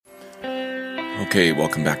Okay,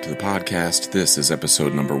 welcome back to the podcast. This is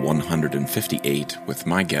episode number 158 with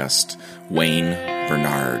my guest, Wayne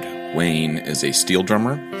Bernard. Wayne is a steel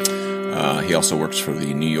drummer. He also works for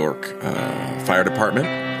the New York Fire Department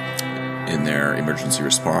in their emergency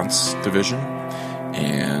response division.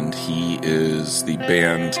 And he is the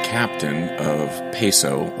band captain of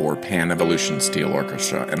PESO, or Pan Evolution Steel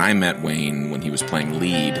Orchestra. And I met Wayne when he was playing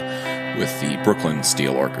lead with the Brooklyn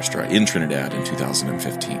Steel Orchestra in Trinidad in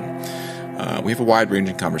 2015. We have a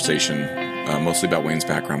wide-ranging conversation, mostly about Wayne's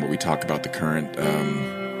background, but we talk about the current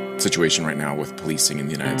situation right now with policing in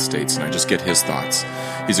the United States, and I just get his thoughts.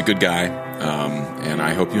 He's a good guy, and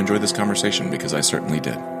I hope you enjoyed this conversation, because I certainly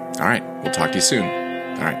did. All right, we'll talk to you soon.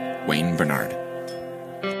 All right, Wayne Bernard.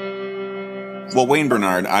 Well, Wayne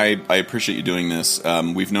Bernard, I appreciate you doing this.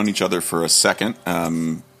 We've known each other for a second.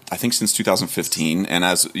 I think since 2015, and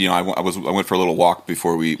as you know, I went for a little walk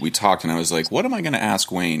before we talked, and I was like, what am I going to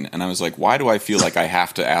ask Wayne? And I was like, why do I feel like I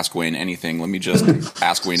have to ask Wayne anything? Let me just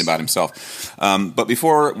ask Wayne about himself. But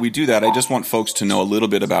before we do that, I just want folks to know a little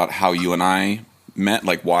bit about how you and I met,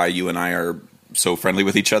 like why you and I are so friendly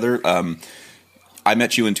with each other. I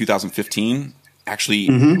met you in 2015, actually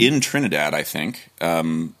in Trinidad, I think,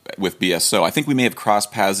 with BSO. I think we may have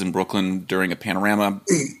crossed paths in Brooklyn during a Panorama.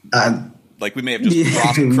 Like we may have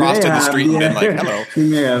just crossed in the street and been like, hello.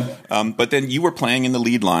 Yeah. But then you were playing in the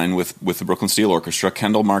lead line with the Brooklyn Steel Orchestra.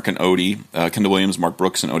 Kendall, Mark, and Odie, Kendall Williams, Mark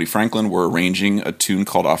Brooks, and Odie Franklin were arranging a tune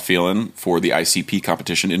called Off Feelin' for the ICP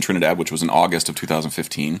competition in Trinidad, which was in August of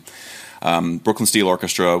 2015. Brooklyn Steel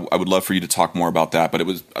Orchestra, I would love for you to talk more about that, but it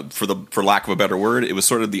was, for lack of a better word, it was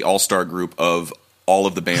sort of the all-star group of all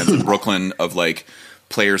of the bands in Brooklyn, of like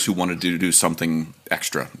players who wanted to do something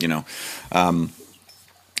extra, you know.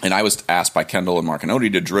 And I was asked by Kendall and Mark and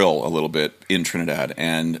Odie to drill a little bit in Trinidad.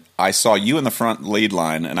 And I saw you in the front lead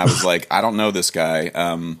line, and I was like, I don't know this guy.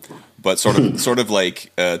 But sort of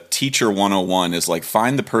like teacher 101 is like,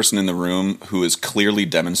 find the person in the room who is clearly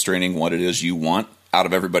demonstrating what it is you want out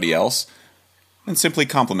of everybody else, and simply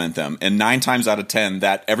compliment them. And 9 times out of 10,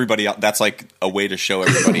 that everybody else, that's like a way to show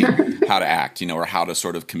everybody how to act, you know, or how to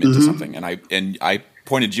sort of commit to something. And I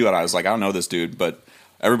pointed you out. I was like, I don't know this dude, but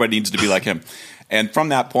everybody needs to be like him. And from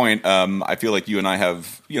that point, I feel like you and I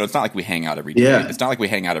have, you know, it's not like we hang out every day. Yeah. It's not like we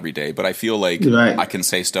hang out every day, but I feel like Right. I can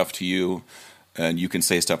say stuff to you and you can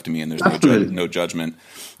say stuff to me, and there's no judgment.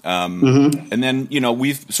 And then, you know,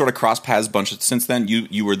 we've sort of crossed paths a bunch since then.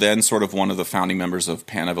 You were then sort of one of the founding members of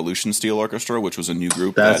Pan Evolution Steel Orchestra, which was a new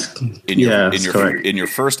group in your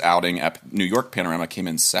first outing at New York Panorama came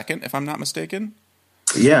in second, if I'm not mistaken.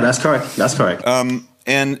 Yeah, that's correct. That's correct.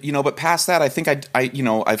 And you know, but past that, I think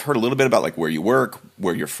I've heard a little bit about like where you work,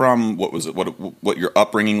 where you're from, what your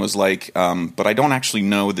upbringing was like, but I don't actually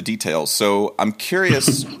know the details. So I'm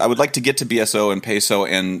curious. I would like to get to BSO and PESO,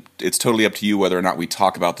 and it's totally up to you whether or not we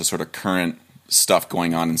talk about the sort of current stuff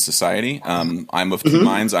going on in society. I'm of two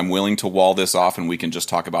minds. I'm willing to wall this off, and we can just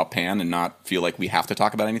talk about Pan and not feel like we have to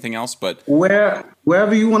talk about anything else. But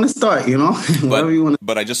wherever you want to start, you know,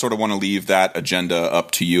 But I just sort of want to leave that agenda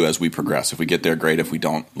up to you as we progress. If we get there, great. If we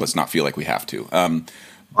don't, let's not feel like we have to.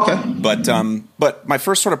 Okay. But my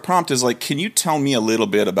first sort of prompt is like, can you tell me a little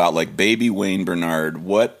bit about like baby Wayne Bernard?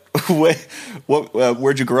 Where'd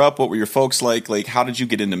you grow up? What were your folks like? Like, how did you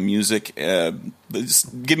get into music?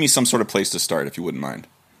 Just give me some sort of place to start, if you wouldn't mind.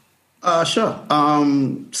 Sure.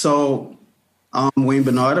 So Wayne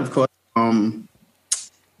Bernard, of course.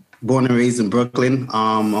 Born and raised in Brooklyn.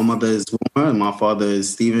 My mother is Wilma and my father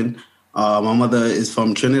is Stephen. My mother is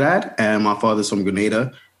from Trinidad and my father's from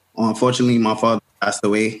Grenada. Unfortunately, my father passed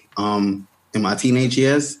away in my teenage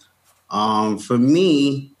years. For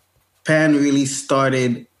me, Pan really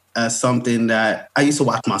started as something that I used to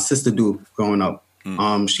watch my sister do growing up. She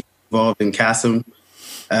was involved in CASM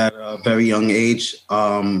at a very young age.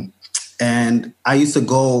 And I used to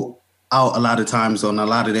go out a lot of times on a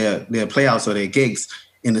lot of their playouts or their gigs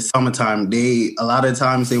in the summertime. A lot of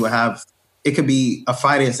times they would have, it could be a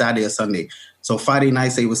Friday, a Saturday, or Sunday. So Friday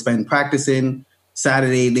nights they would spend practicing.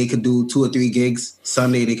 Saturday they could do 2 or 3 gigs.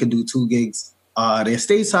 Sunday they could do 2 gigs. Their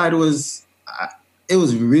stage side was, it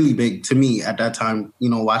was really big to me at that time, you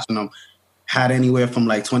know, watching them. Had anywhere from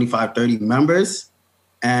like 25, 30 members.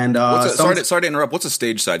 And sorry to interrupt. What's a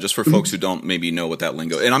stage side, just for folks who don't maybe know what that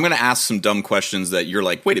lingo? And I'm going to ask some dumb questions that you're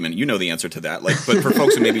like, wait a minute, you know the answer to that. Like, but for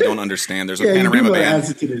folks who maybe don't understand, there's a panorama band.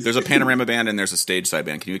 There's a panorama band and there's a stage side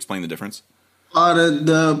band. Can you explain the difference?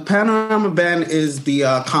 The panorama band is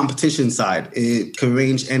the competition side. It can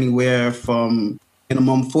range anywhere from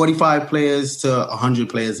minimum 45 players to 100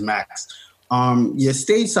 players max. Your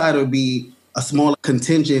stage side would be a smaller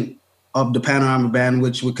contingent of the panorama band,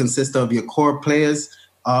 which would consist of your core players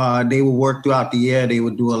They would work throughout the year. They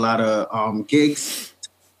would do a lot of gigs,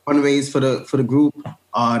 fundraise for the group.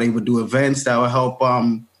 They would do events that would help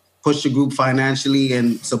push the group financially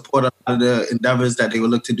and support a lot of the endeavors that they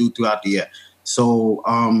would look to do throughout the year. So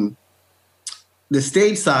the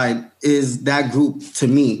stage side is that group to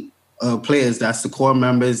me, players. That's the core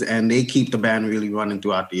members, and they keep the band really running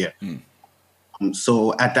throughout the year.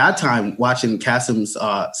 So at that time, watching Kassem's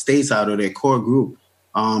stage side or their core group,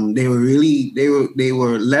 they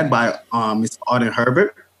were led by Mr. Arden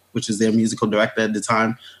Herbert, which is their musical director at the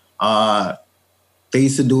time. They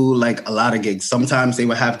used to do like a lot of gigs. Sometimes they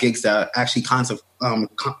would have gigs that actually conflict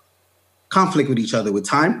with each other with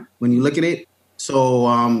time when you look at it.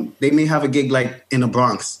 So they may have a gig like in the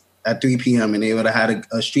Bronx at 3 p.m. and they would have had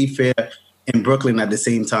a street fair in Brooklyn at the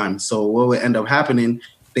same time. So what would end up happening,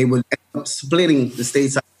 they would end up splitting the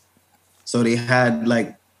stage side. So they had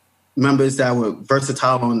like members that were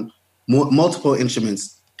versatile on multiple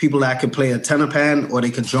instruments, people that could play a tenor pan or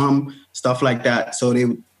they could drum, stuff like that. So they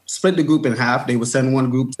would split the group in half. They would send one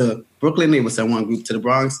group to Brooklyn, they would send one group to the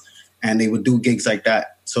Bronx, and they would do gigs like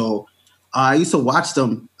that. So I used to watch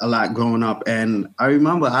them a lot growing up, and I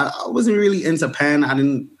remember I wasn't really into pan. I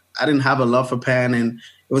didn't have a love for pan, and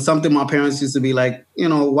it was something my parents used to be like,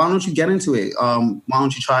 why don't you get into it? Why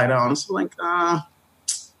don't you try it out? And I was like,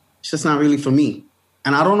 it's just not really for me.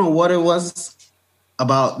 And I don't know what it was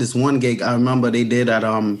about this one gig I remember they did at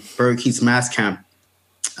Berg Keats Mass Camp.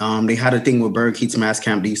 They had a thing with Berg Keats Mass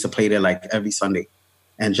Camp. They used to play there like every Sunday.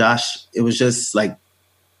 And Josh, it was just like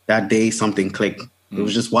that day something clicked. It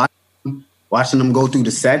was just watching them go through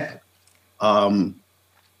the set. And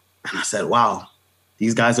I said, wow,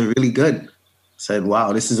 these guys are really good. I said,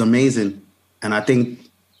 wow, this is amazing. And I think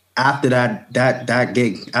after that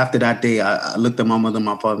gig, after that day, I looked at my mother and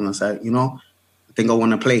my father and I said, I think I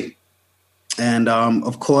want to play. And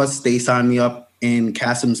of course, they signed me up in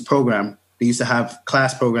Kassem's program. They used to have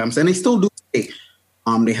class programs, and they still do today.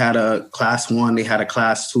 They had a class 1, they had a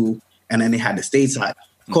class 2, and then they had the stage side.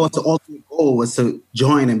 Of course, the ultimate goal was to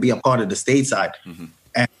join and be a part of the stage side. And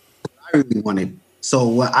I really wanted. So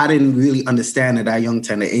what I didn't really understand at that young,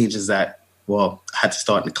 tender age is that, I had to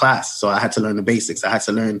start in the class. So I had to learn the basics. I had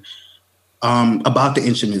to learn about the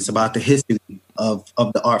instruments, about the history of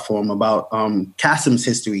the art form, about Kassem's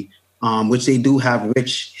history, which they do have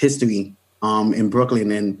rich history in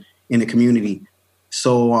Brooklyn and in the community.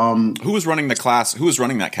 So who was running the class? Who was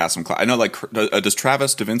running that Kassem class? I know, like, does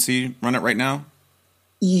Travis DaVinci run it right now?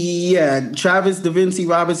 Yeah, Travis DaVinci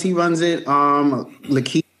Roberts, he runs it.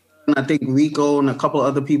 Lakeisha, and I think Rico and a couple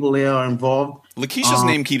other people there are involved. Lakeisha's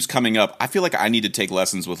name keeps coming up. I feel like I need to take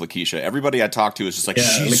lessons with Lakeisha. Everybody I talk to is just like,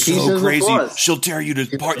 she's so crazy. She'll tear you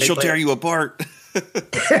apart.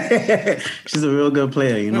 She's a real good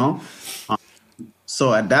player,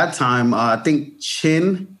 So at that time, I think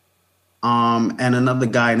Chin and another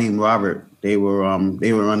guy named Robert, they were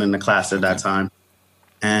running the class at that time.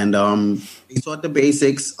 And they taught the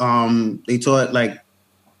basics. They taught like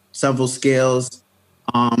several scales,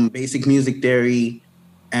 basic music theory.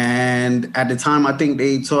 And at the time, I think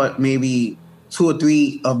they taught maybe 2 or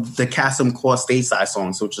 3 of the Kassem core stage side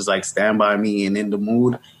songs, which was like Stand By Me and In the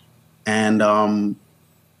Mood. And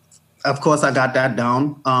of course, I got that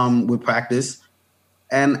down with practice.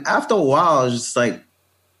 And after a while, I was just like,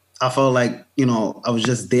 I felt like, I was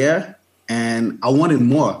just there and I wanted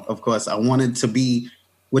more, of course. I wanted to be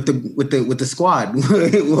with the squad,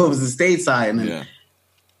 what was the stage side. And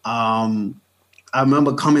I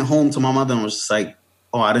remember coming home to my mother and was just like,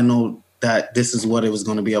 oh, I didn't know that this is what it was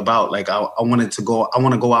going to be about. Like I want to go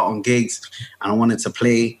out on gigs and I wanted to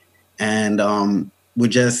play. And we're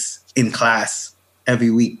just in class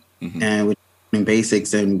every week and we're doing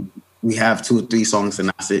basics and we have 2 or 3 songs and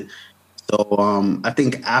that's it. So I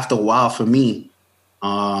think after a while for me,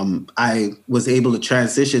 I was able to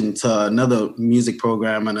transition to another music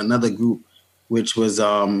program and another group, which was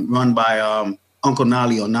run by Uncle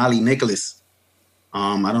Nolly or Nolly Nicholas.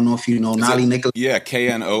 I don't know if you know Nolly Nicholas. Yeah,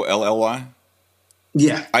 Knolly.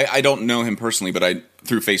 Yeah. I don't know him personally, but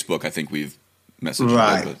through Facebook, I think we've messaged.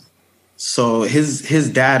 Right. But. So his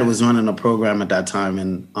dad was running a program at that time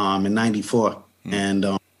in '94. And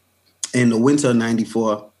in the winter of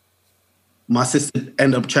 '94, my sister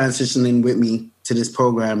ended up transitioning with me to this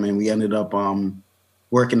program, and we ended up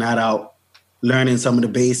working that out, learning some of the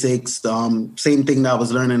basics, same thing that I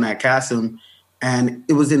was learning at Kassem. And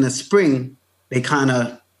it was in the spring, they kind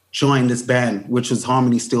of joined this band, which was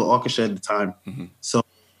Harmony Steel Orchestra at the time. So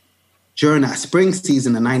during that spring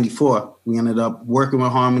season of '94, we ended up working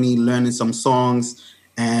with Harmony, learning some songs,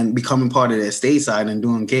 and becoming part of their stage side and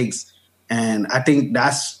doing gigs. And I think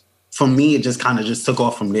that's, for me, it just kind of just took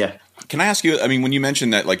off from there. Can I ask you? I mean, when you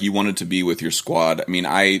mentioned that, like, you wanted to be with your squad, I mean,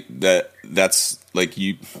 that's like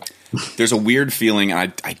you. There's a weird feeling,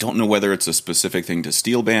 and I don't know whether it's a specific thing to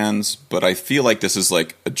steel bands, but I feel like this is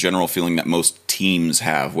like a general feeling that most teams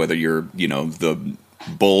have, whether you're, the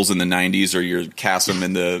Bulls in the 90s or you're Cassim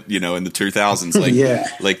in the, in the 2000s. Like, yeah.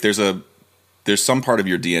 Like there's some part of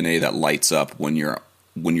your DNA that lights up when you're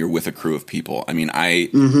with a crew of people. I mean,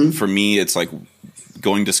 for me, it's like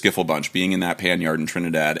going to Skiffle Bunch, being in that pan yard in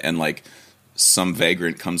Trinidad, and like some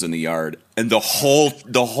vagrant comes in the yard and the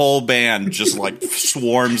whole band just like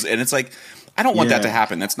swarms, and it's like, I don't want that to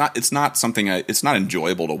happen. It's not something it's not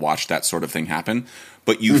enjoyable to watch that sort of thing happen,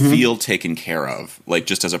 but you feel taken care of. Like,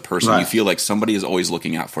 just as a person, you feel like somebody is always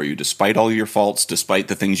looking out for you, despite all your faults, despite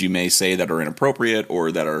the things you may say that are inappropriate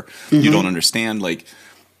or that are you don't understand. Like,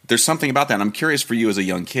 there's something about that. And I'm curious for you as a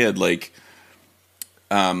young kid, like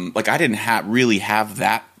I didn't really have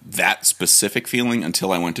that specific feeling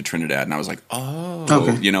until I went to Trinidad, and I was like,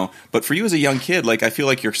 But for you as a young kid, like, I feel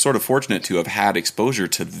like you're sort of fortunate to have had exposure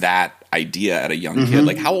to that idea at a young kid.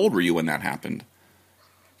 Like, how old were you when that happened?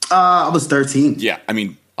 I was 13. Yeah, I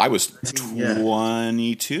mean, I was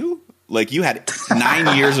 22. Like, you had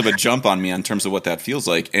 9 years of a jump on me in terms of what that feels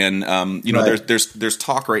like. And there's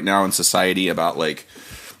talk right now in society about, like,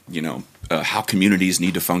 how communities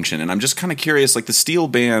need to function. And I'm just kind of curious, like, the steel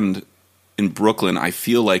band in Brooklyn, I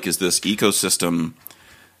feel like, is this ecosystem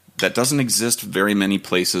that doesn't exist very many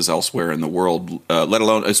places elsewhere in the world, let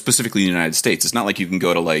alone specifically in the United States. It's not like you can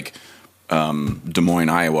go to, like, Des Moines,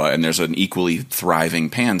 Iowa, and there's an equally thriving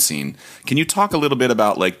pan scene. Can you talk a little bit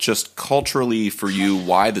about, like, just culturally for you,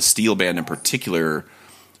 why the steel band in particular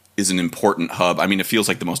is an important hub? I mean, it feels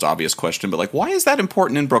like the most obvious question, but, like, why is that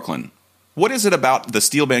important in Brooklyn? What is it about the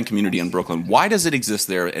steel band community in Brooklyn? Why does it exist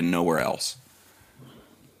there and nowhere else?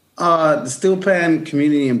 The steel pan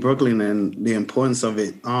community in Brooklyn and the importance of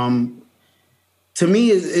it, to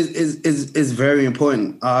me, is very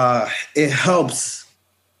important. It helps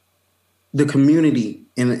the community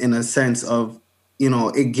in a sense of,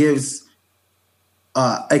 it gives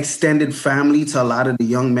extended family to a lot of the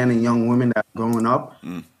young men and young women that are growing up,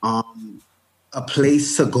 a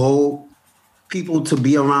place to go, people to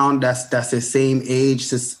be around that's the same age,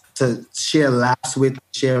 to share laughs with,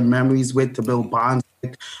 share memories with, to build bonds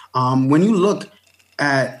with. When you look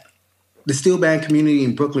at the steel band community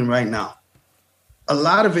in Brooklyn right now, a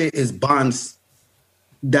lot of it is bonds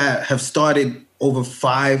that have started over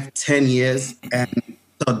 5-10 years, and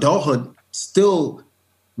adulthood still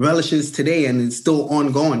relishes today, and it's still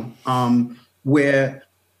ongoing, where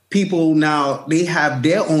people now, they have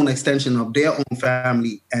their own extension of their own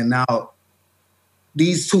family, and now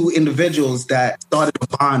these two individuals that started a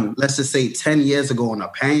bond, let's just say 10 years ago in a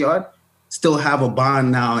pan yard, still have a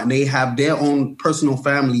bond now, and they have their own personal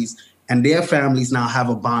families, and their families now have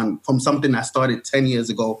a bond from something that started 10 years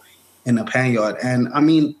ago in a pan yard. And I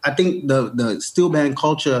mean, I think the steel band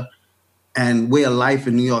culture and way of life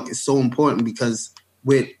in New York is so important, because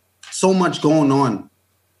with so much going on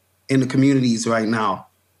in the communities right now,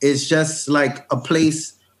 it's just like a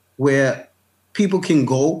place where people can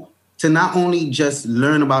go to not only just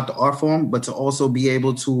learn about the art form, but to also be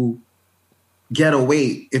able to get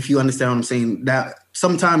away, if you understand what I'm saying. That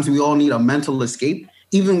sometimes we all need a mental escape.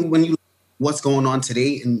 Even when you what's going on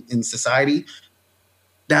today in society,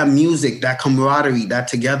 that music, that camaraderie, that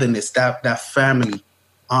togetherness, that family,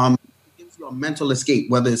 it gives you a mental escape,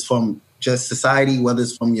 whether it's from just society, whether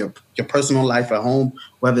it's from your personal life at home,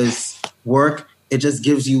 whether it's work. It just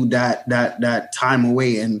gives you that time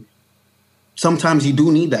away. And sometimes you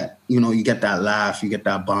do need that. You get that laugh, you get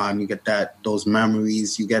that bond, you get those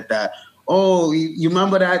memories, you get that, you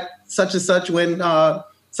remember that such and such when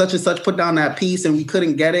such and such put down that piece and we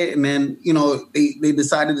couldn't get it. And then, they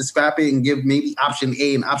decided to scrap it and give maybe option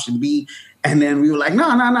A and option B. And then we were like, no,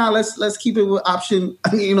 let's keep it with option,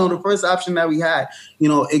 the first option that we had.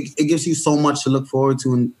 It gives you so much to look forward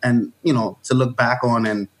to and to look back on.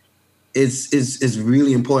 And it's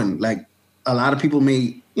really important. Like, a lot of people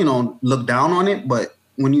may, look down on it, but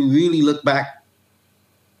when you really look back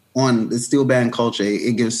on the steel band culture,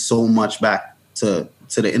 it gives so much back to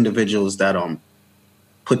the individuals that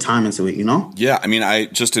put time into it, Yeah, I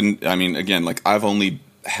mean, again, like, I've only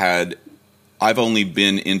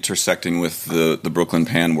been intersecting with the Brooklyn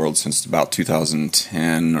pan world since about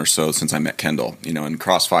 2010 or so, since I met Kendall, and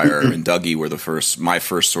Crossfire and Dougie were my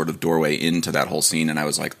first sort of doorway into that whole scene. And I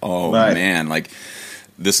was like, man, like,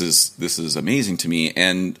 this is amazing to me.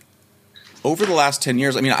 And over the last 10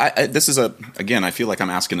 years, I mean, again, I feel like I'm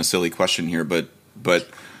asking a silly question here, but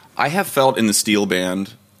I have felt in the steel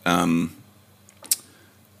band,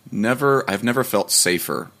 I've never felt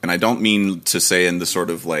safer, and I don't mean to say in the sort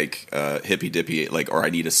of like hippy dippy, like, or I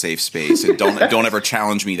need a safe space, and don't ever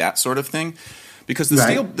challenge me, that sort of thing, because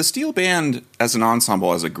the steel band as an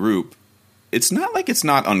ensemble, as a group, it's not like it's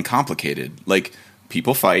not uncomplicated. Like,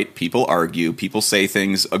 people fight, people argue, people say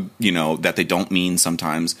things that they don't mean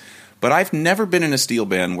sometimes. But I've never been in a steel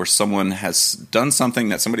band where someone has done something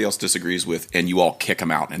that somebody else disagrees with, and you all kick them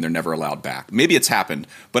out, and they're never allowed back. Maybe it's happened,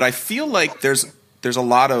 but I feel like there's a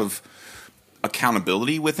lot of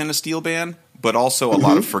accountability within a steel band, but also a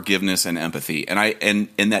lot of forgiveness and empathy. And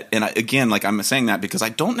again, like, I'm saying that because I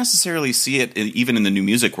don't necessarily see it even in the new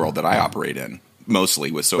music world that I operate in, mostly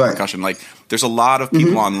with percussion. Like, there's a lot of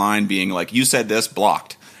people online being like, "You said this,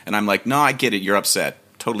 blocked," and I'm like, "No, I get it. You're upset.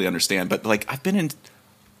 Totally understand." But like, I've been in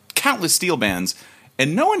countless steel bands,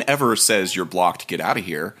 and no one ever says you're blocked, get out of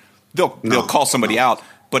here. They'll call somebody out,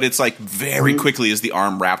 but it's like very quickly is the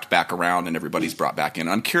arm wrapped back around and everybody's brought back in.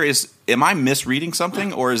 I'm curious, am I misreading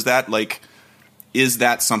something, or is that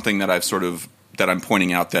something that I'm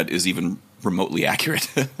pointing out that is even remotely accurate?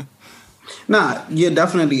 Nah, you're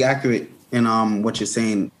definitely accurate in what you're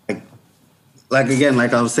saying. Like again,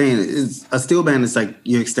 like I was saying, a steel band is like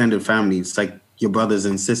your extended family. It's like your brothers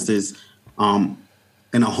and sisters.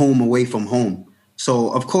 In a home away from home.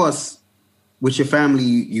 So, of course, with your family,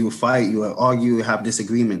 you fight, you argue, you have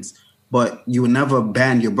disagreements. But you would never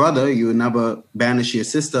ban your brother. You would never banish your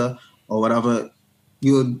sister or whatever.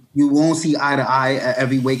 You won't see eye to eye at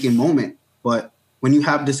every waking moment. But when you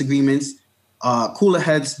have disagreements, cooler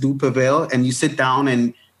heads do prevail. And you sit down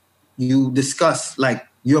and you discuss, like,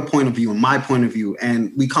 your point of view and my point of view.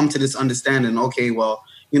 And we come to this understanding, okay, well,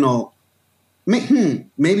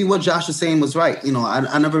 maybe what Josh was saying was right.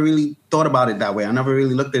 I never really thought about it that way. I never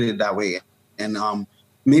really looked at it that way. And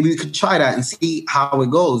maybe we could try that and see how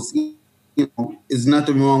it goes. There's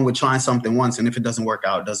nothing wrong with trying something once. And if it doesn't work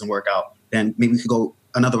out, then maybe we could go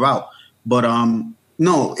another route. But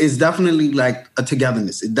no, it's definitely like a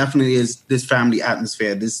togetherness. It definitely is this family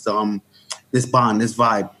atmosphere, this bond, this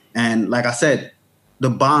vibe. And like I said,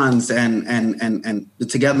 the bonds and the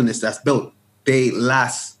togetherness that's built, they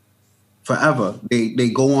last forever. They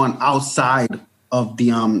go on outside of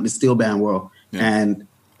the steel band world, and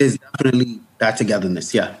it's definitely that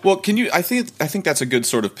togetherness. Yeah. Well, I think that's a good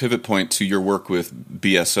sort of pivot point to your work with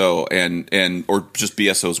BSO and or just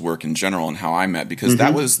BSO's work in general and how I met, because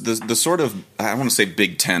that was the sort of, I don't want to say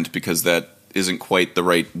big tent because that isn't quite the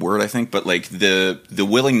right word, I think, but like the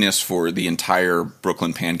willingness for the entire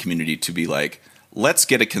Brooklyn Pan community to be like, let's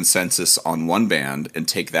get a consensus on one band and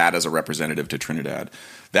take that as a representative to Trinidad.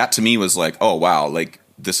 That to me was like, oh, wow, like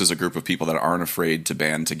this is a group of people that aren't afraid to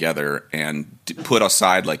band together and put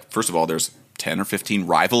aside, like, first of all, there's 10 or 15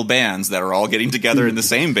 rival bands that are all getting together in the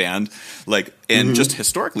same band. Like, and just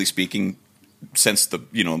historically speaking, since the,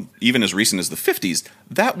 even as recent as the 50s,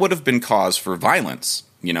 that would have been cause for violence,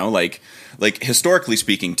 like historically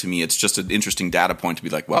speaking, to me, it's just an interesting data point to be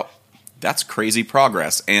like, well, that's crazy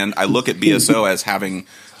progress. And I look at BSO as having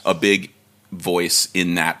a big voice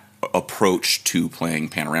in that approach to playing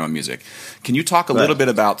panorama music. Can you talk a little bit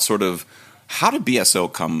about sort of how did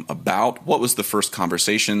BSO come about? What was the first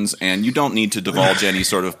conversations? And you don't need to divulge any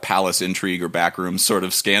sort of palace intrigue or backroom sort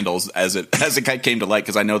of scandals as it came to light,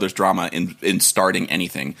 because I know there's drama in starting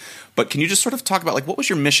anything. But can you just sort of talk about, like, what was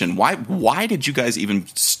your mission? Why did you guys even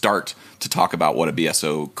start to talk about what a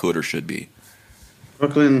BSO could or should be?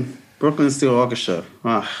 Brooklyn Steel Orchestra.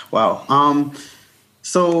 Wow.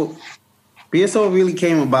 So BSO really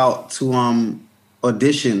came about to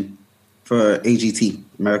audition for AGT,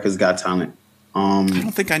 America's Got Talent. I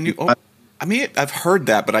don't think I knew. I mean, I've heard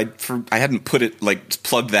that, but I hadn't put it, like,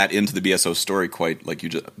 plugged that into the BSO story quite like you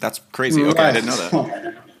just. That's crazy. Okay, I didn't know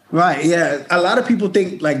that. Right, yeah. A lot of people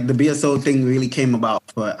think like the BSO thing really came about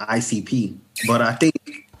for ICP, but I think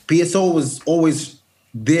BSO was always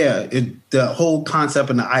there. The whole concept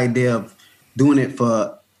and the idea of doing it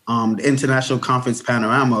for the International Conference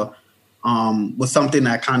Panorama was something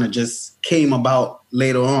that kind of just came about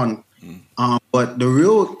later on. But the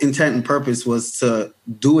real intent and purpose was to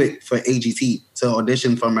do it for AGT, to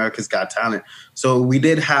audition for America's Got Talent. So we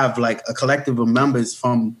did have like a collective of members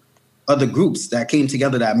from other groups that came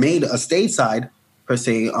together that made a stateside, per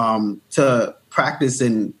se, to practice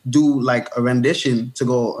and do like a rendition to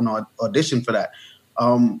go on audition for that.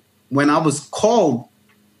 When I was called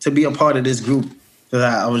to be a part of this group for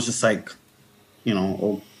that, I was just like,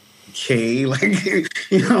 okay, like,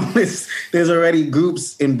 there's already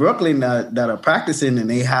groups in Brooklyn that are practicing and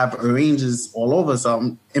they have arrangers all over.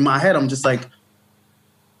 So in my head, I'm just like,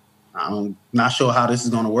 I'm not sure how this is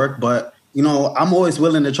going to work, but, I'm always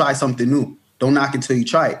willing to try something new. Don't knock it till you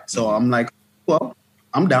try it. So I'm like, well,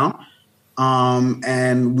 I'm down.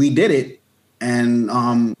 And we did it, and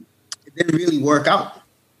it didn't really work out.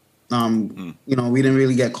 You know, we didn't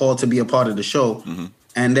really get called to be a part of the show. Mm-hmm.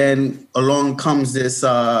 And then along comes this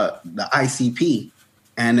the ICP,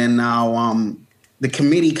 and then now the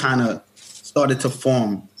committee kind of started to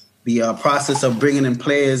form. The process of bringing in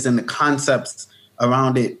players and the concepts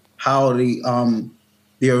around it, how the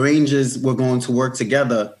arrangers were going to work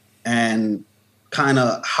together, and kind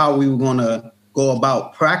of how we were going to go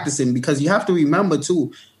about practicing. Because you have to remember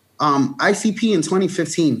too, ICP in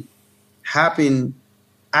 2015 happened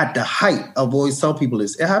at the height of, always tell people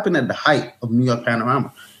this, it happened at the height of New York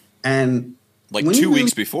Panorama. And like 2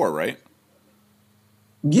 weeks before, right?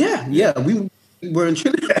 Yeah. We were in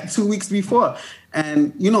Trinidad 2 weeks before.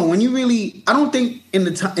 And, you know, when you really, I don't think in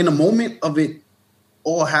the moment of it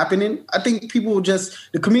all happening, I think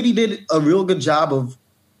the committee did a real good job of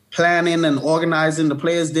planning and organizing. The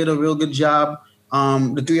players did a real good job.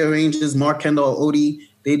 The three arrangers, Mark, Kendall, Odie,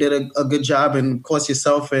 they did a good job. And of course,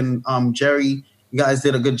 yourself and Jerry, you guys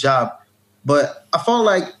did a good job. But I felt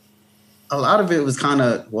like a lot of it was kind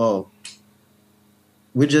of, well,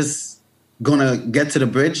 we're just going to get to the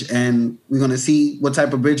bridge and we're going to see what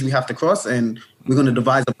type of bridge we have to cross, and we're going to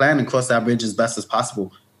devise a plan and cross that bridge as best as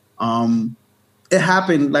possible. It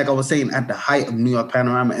happened, like I was saying, at the height of New York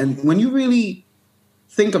Panorama. And when you really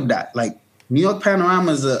think of that, like New York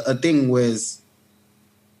Panorama is a thing where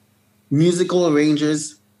musical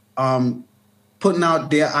arrangers putting out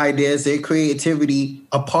their ideas, their creativity,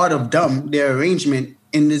 a part of them, their arrangement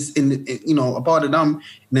a part of them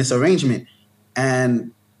in this arrangement.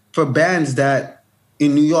 And for bands that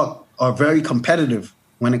in New York are very competitive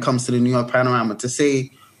when it comes to the New York Panorama, to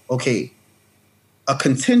say, okay, a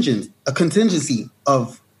contingency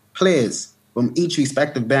of players from each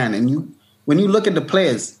respective band. And when you look at the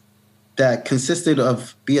players that consisted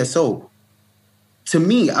of BSO, to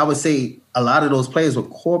me, I would say a lot of those players were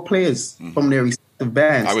core players from their respective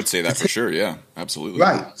bands. I would say that for sure. Yeah, absolutely.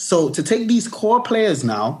 Right. So to take these core players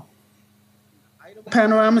now,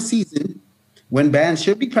 Panorama season, when bands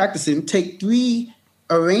should be practicing, take three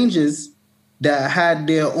arrangers that had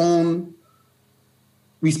their own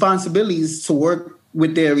responsibilities to work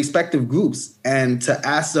with their respective groups and to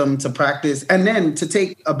ask them to practice, and then to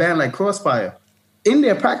take a band like Crossfire in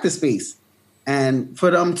their practice space and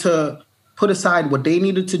for them to put aside what they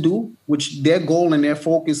needed to do, which their goal and their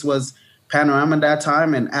focus was Panorama at that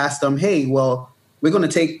time, and ask them, hey, well, we're going to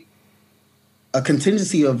take a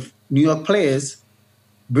contingency of New York players,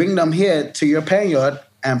 bring them here to your pan yard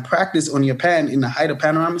and practice on your pan in the height of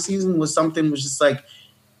Panorama season was just like,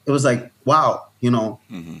 it was like, wow, you know.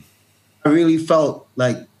 Mm-hmm. I really felt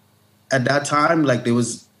like at that time, like there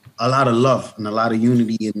was a lot of love and a lot of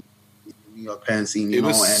unity in the New York pan scene.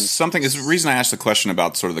 It's the reason I asked the question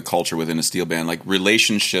about sort of the culture within a steel band, like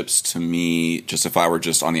relationships to me, just if I were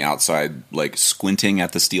just on the outside, like squinting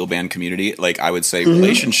at the steel band community, like I would say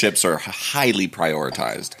relationships are highly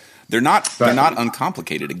prioritized. They're not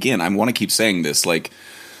uncomplicated. Again, I want to keep saying this, like,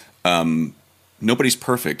 nobody's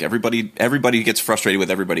perfect. Everybody gets frustrated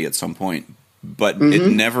with everybody at some point, but it's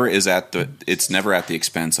never at the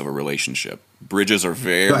expense of a relationship. Bridges are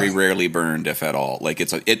very rarely burned, if at all. Like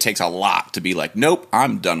it takes a lot to be like, nope,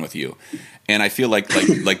 I'm done with you. And I feel like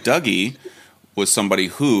Dougie was somebody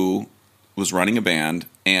who was running a band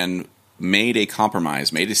and made a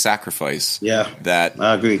compromise, made a sacrifice that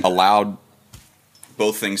I agree. allowed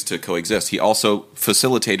both things to coexist. He also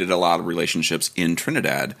facilitated a lot of relationships in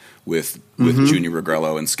Trinidad with Junior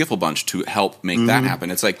Regrello and Skiffle Bunch to help make that happen.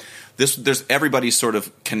 It's like there's everybody sort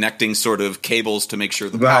of connecting sort of cables to make sure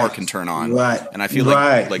the power can turn on. Right. And I feel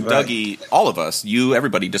like Dougie, all of us, you,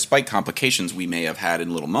 everybody, despite complications we may have had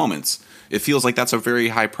in little moments, it feels like that's a very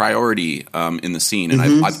high priority in the scene. And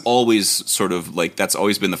I've always sort of like, that's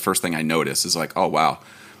always been the first thing I notice is like, oh wow,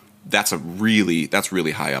 that's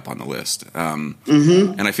really high up on the list. And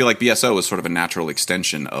I feel like BSO is sort of a natural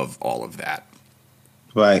extension of all of that.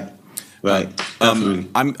 Right.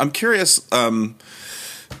 I'm curious.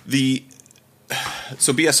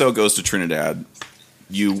 So BSO goes to Trinidad.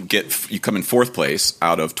 You come in fourth place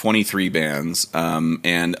out of 23 bands,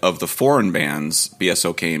 and of the foreign bands,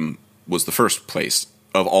 BSO was the first place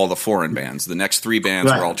of all the foreign bands. The next three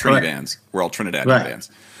bands were all bands. Were all Trinidadian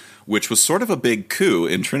bands. Which was sort of a big coup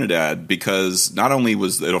in Trinidad because not only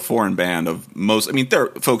was it a foreign band of most, I mean, there are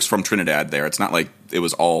folks from Trinidad there. It's not like it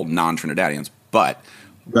was all non-Trinidadians, but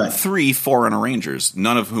three foreign arrangers,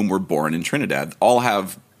 none of whom were born in Trinidad, all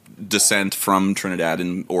have descent from Trinidad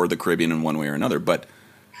or the Caribbean in one way or another. But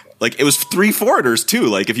like it was three foreigners too.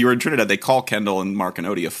 Like if you were in Trinidad, they call Kendall and Mark and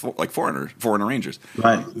Odie foreign arrangers.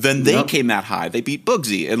 Right. Then they came that high. They beat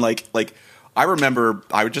Bugsy and like. I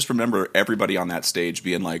would just remember everybody on that stage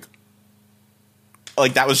being like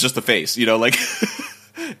that was just the face, you know, like.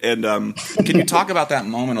 And can you talk about that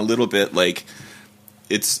moment a little bit? Like,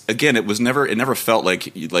 it never felt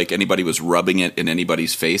like anybody was rubbing it in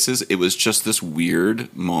anybody's faces. It was just this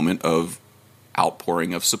weird moment of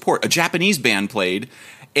outpouring of support. A Japanese band played,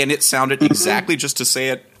 and it sounded exactly, just to say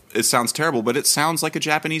it, it sounds terrible, but it sounds like a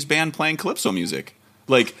Japanese band playing calypso music.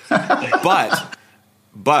 Like,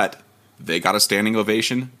 but they got a standing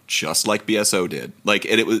ovation just like BSO did. Like,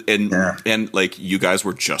 and it was, and like, you guys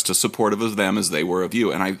were just as supportive of them as they were of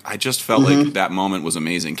you. And I just felt like that moment was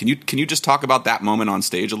amazing. Can you just talk about that moment on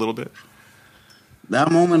stage a little bit?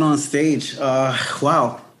 That moment on stage,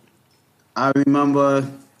 wow. I remember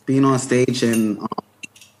being on stage and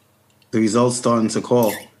the results starting to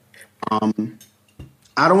call.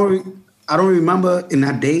 I don't remember in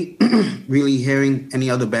that day really hearing any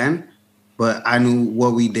other band, but I knew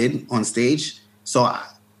what we did on stage. So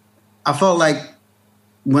I felt like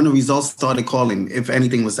when the results started calling, if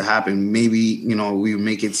anything was to happen, maybe, you know, we would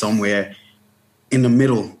make it somewhere in the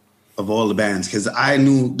middle of all the bands, because I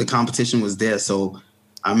knew the competition was there. So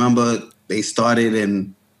I remember they started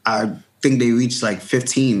and I think they reached like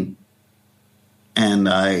 15. And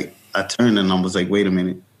I turned and I was like, wait a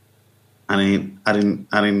minute. I didn't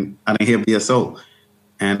hear BSO.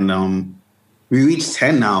 And we reached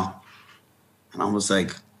 10 now. And I was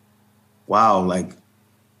like, wow, like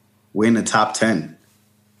we're in the top 10.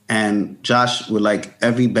 And Josh, with like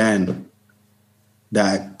every band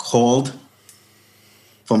that called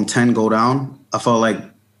from 10 go down, I felt like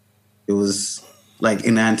it was like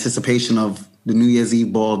in anticipation of the New Year's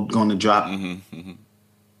Eve ball going to drop.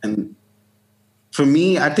 And for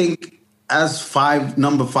me, I think as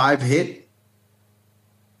number 5 hit,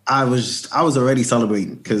 I was already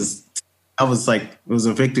celebrating, because I was like, it was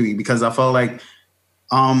a victory, because I felt like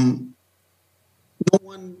no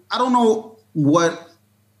one, I don't know what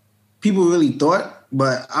people really thought,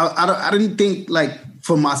 but I didn't think, like,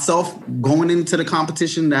 for myself going into the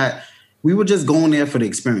competition, that we were just going there for the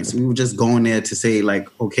experience. We were just going there to say, like,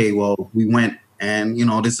 okay, well, we went, and you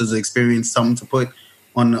know, this is an experience, something to put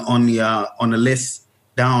on the list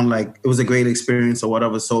down. Like, it was a great experience or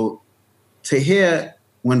whatever. So to hear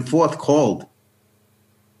when Fourth called,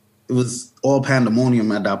 it was all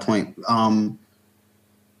pandemonium at that point.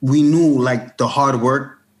 We knew, like, the hard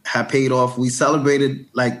work had paid off. We celebrated,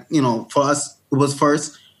 like, you know, for us, it was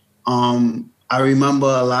first. I remember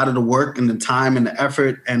a lot of the work and the time and the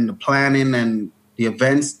effort and the planning and the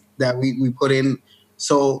events that we put in.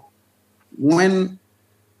 So when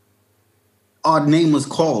our name was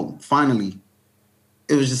called, finally,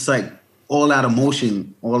 it was just like all that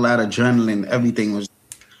emotion, all that adrenaline, everything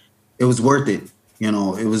it was worth it. You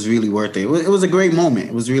know, it was really worth it. It was a great moment.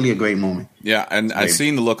 It was really a great moment. Yeah, and I've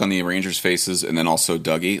seen the look on the Rangers' faces, and then also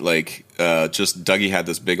Dougie. Like, just Dougie had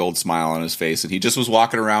this big old smile on his face, and he just was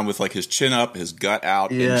walking around with, like, his chin up, his gut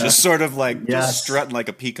out, and just sort of, like, just strutting like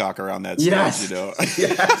a peacock around that stage, you know?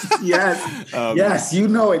 Yes, you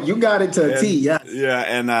know it. You got it to a T, yes.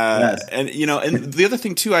 Yeah, and you know, and the other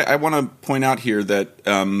thing, too, I want to point out here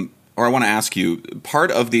that or I want to ask you,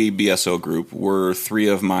 part of the BSO group were 3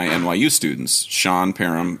 of my NYU students, Sean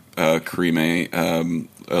Parham,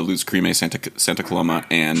 Lutz Creme, Santa Coloma,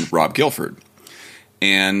 and Rob Guilford.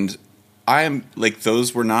 And I am like,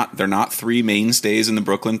 they're not 3 mainstays in the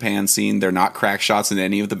Brooklyn Pan scene. They're not crack shots in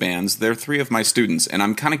any of the bands. They're 3 of my students. And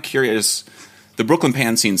I'm kind of curious, the Brooklyn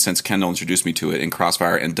Pan scene, since Kendall introduced me to it, and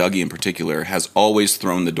Crossfire and Dougie in particular, has always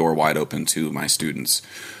thrown the door wide open to my students,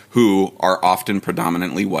 who are often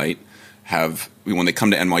predominantly white, when they come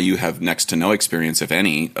to NYU, have next to no experience, if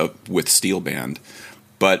any, with steel band.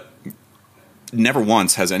 But never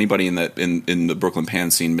once has anybody in the Brooklyn Pan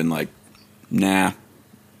scene been like, nah,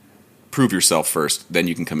 prove yourself first, then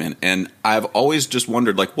you can come in. And I've always just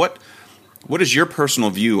wondered, like, what is your personal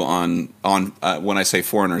view on when I say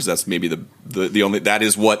foreigners? That's maybe the only, that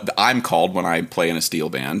is what I'm called when I play in a steel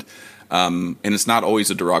band. And it's not always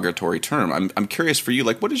a derogatory term. I'm curious for you,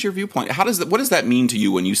 like, what is your viewpoint? What does that mean to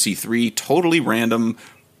you when you see 3 totally random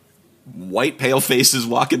white pale faces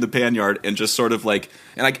walk in the pan yard and just sort of like?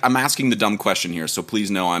 And I'm asking the dumb question here, so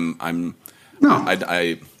please know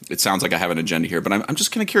it sounds like I have an agenda here, but I'm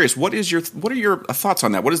just kind of curious. What are your thoughts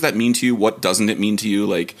on that? What does that mean to you? What doesn't it mean to you?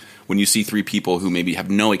 Like, when you see 3 people who maybe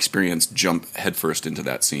have no experience jump headfirst into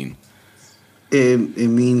that scene. It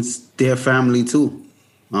means they're family too.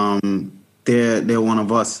 They're one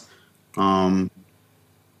of us. I'll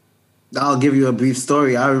give you a brief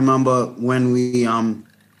story. I remember when we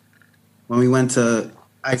went to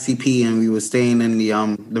ICP and we were staying in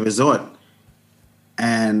the resort,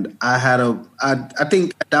 And I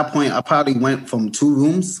think at that point I probably went from 2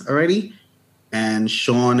 rooms already, and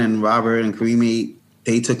Sean and Robert and Karimi,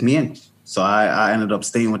 they took me in. So I ended up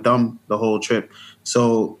staying with them the whole trip.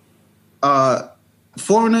 So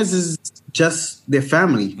foreigners is just their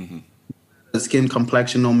family. Mm-hmm. Skin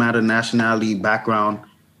complexion, no matter nationality, background,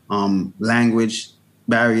 language,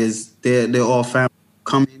 barriers, they're all family.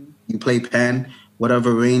 Come in, you play pen,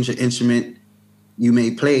 whatever range or instrument you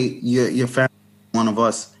may play, your family is one of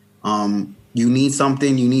us. You need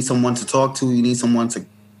something, you need someone to talk to, you need someone to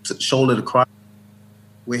shoulder the cry.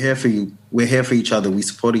 We're here for you. We're here for each other. We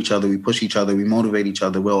support each other. We push each other. We motivate each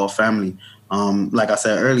other. We're all family. Like I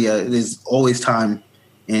said earlier, there's always time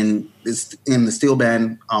in the steel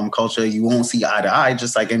band culture. You won't see eye to eye,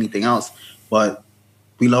 just like anything else. But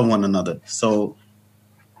we love one another. So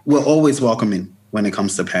we're always welcoming when it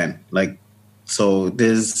comes to pen. Like, so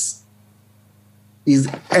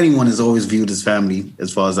anyone is always viewed as family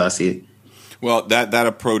as far as I see it. Well, that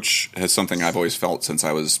approach has something I've always felt since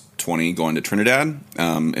I was 20 going to Trinidad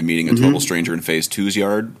and meeting a total stranger in Phase 2's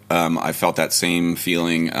yard. I felt that same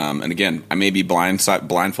feeling. And again, I may be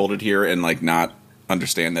blindfolded here and like not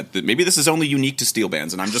understand that maybe this is only unique to steel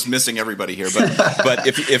bands and I'm just missing everybody here. But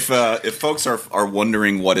if folks are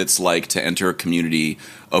wondering what it's like to enter a community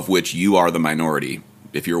of which you are the minority,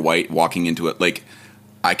 if you're white walking into it, like,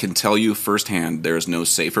 I can tell you firsthand, there is no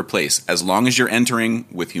safer place. As long as you're entering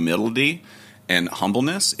with humility and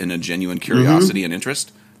humbleness and a genuine curiosity and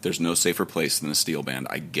interest, there's no safer place than a steel band.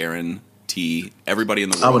 I guarantee everybody in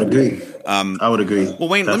the world. I would agree. Well,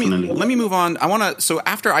 Wayne, let me move on. I want to. So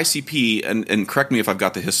after ICP, and correct me if I've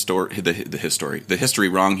got the history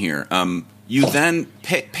wrong here. You then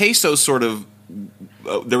Peso sort of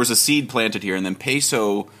there was a seed planted here, and then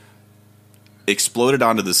Peso exploded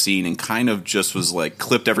onto the scene and kind of just was like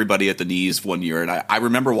clipped everybody at the knees one year. And I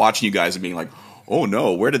remember watching you guys and being like, oh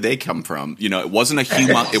no, where did they come from? You know, it wasn't a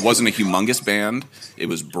humongous band. It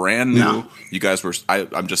was brand new. No. You guys were,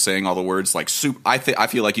 I'm just saying all the words like soup. I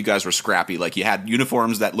feel like you guys were scrappy. Like you had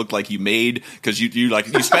uniforms that looked like you made because you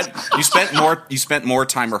spent more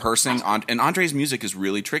time rehearsing on, and Andre's music is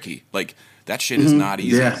really tricky. Like that shit is not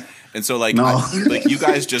easy. Yeah. And so, like, like you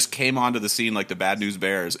guys just came onto the scene like the Bad News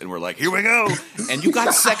Bears, and we're like, "Here we go!" And you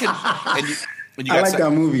got second. And you got I like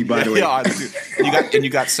that movie, by the way. Yeah, you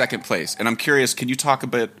got second place. And I'm curious, can you talk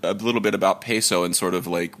a little bit about Peso and sort of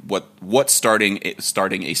like what starting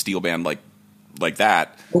a steel band like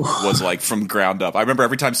that was like from ground up? I remember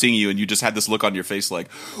every time seeing you, and you just had this look on your face, like,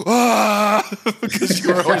 because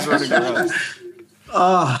you were always running around.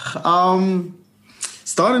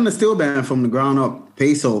 Starting the steel band from the ground up,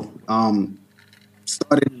 Peso,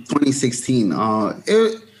 started in 2016.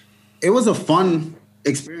 It was a fun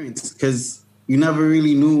experience because you never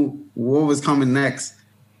really knew what was coming next.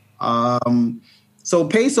 So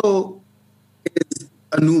Peso is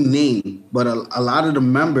a new name, but a lot of the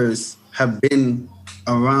members have been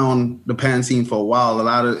around the pan scene for a while. A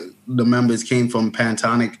lot of the members came from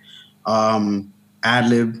Pantonic,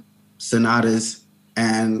 Adlib, Sonatas,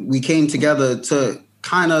 and we came together to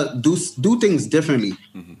kind of do things differently.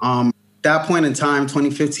 Mm-hmm. That point in time,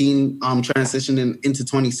 2015, transitioning into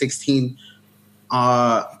 2016,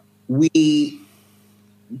 we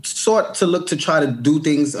sought to look to try to do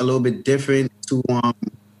things a little bit different, to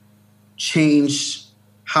change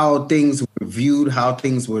how things were viewed, how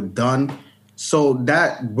things were done. So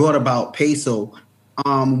that brought about Peso.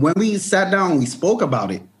 When we sat down, we spoke about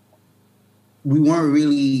it. We weren't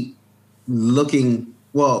really looking.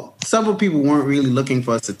 Well, several people weren't really looking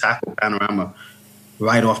for us to tackle Panorama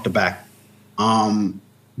right off the bat.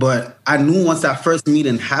 But I knew once that first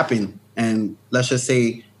meeting happened, and let's just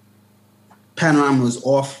say Panorama was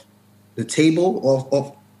off the table,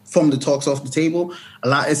 off from the talks off the table,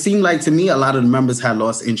 it seemed like to me a lot of the members had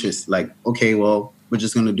lost interest. Like, okay, well, we're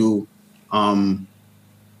just going to do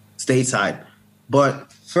stateside.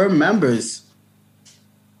 But for members,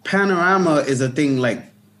 Panorama is a thing like,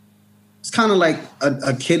 it's kind of like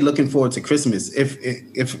a kid looking forward to Christmas.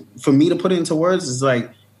 If for me to put it into words, it's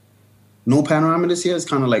like no Panorama this year. It's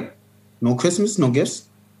kind of like no Christmas, no gifts.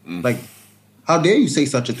 Like, how dare you say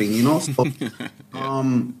such a thing, you know? So, like,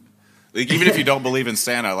 even if you don't believe in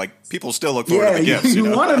Santa, like people still look forward to the gifts.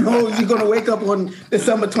 You want to know if you're going to wake up on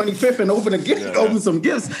December 25th and open a gift, open some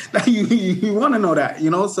gifts. You want to know that,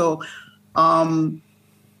 you know? So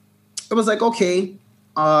it was like, okay.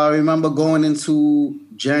 I remember going into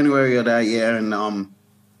January of that year, and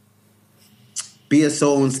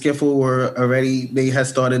BSO and Skiffle were already, they had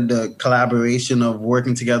started the collaboration of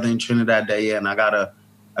working together in Trinidad that year, and I got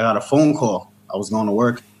a phone call. I was going to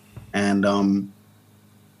work, and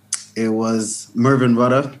It was Mervin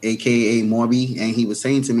Rudder, aka Morby, and he was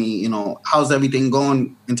saying to me, how's everything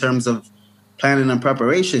going in terms of planning and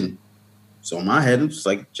preparation? So in my head, it's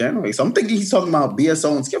like January. So I'm thinking he's talking about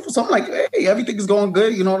BSO and Skiffle. So I'm like, hey, everything is going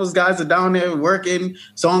good. Those guys are down there working.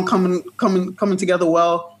 Song coming together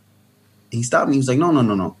well. And he stopped me. He was like, no.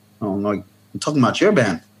 I'm like, I'm talking about your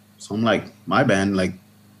band. So I'm like, my band, like,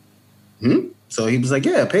 So he was like,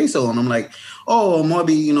 yeah, Peso. And I'm like, oh,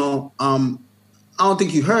 Morby, I don't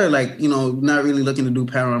think you heard, like, not really looking to do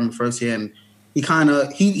Panorama first year. And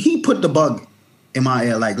he put the bug in my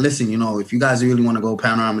ear, like, listen, if you guys really want to go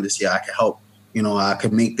Panorama this year, I can help. I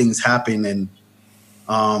could make things happen, and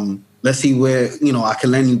let's see where, I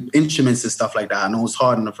can lend you instruments and stuff like that. I know it's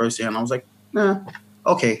hard in the first year. And I was like, nah,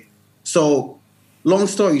 okay. So long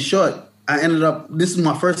story short, this is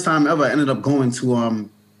my first time ever, I ended up going to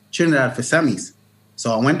Trinidad for semis.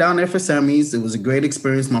 So I went down there for semis. It was a great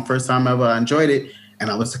experience, my first time ever. I enjoyed it, and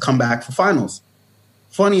I was to come back for finals.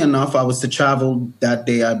 Funny enough, I was to travel that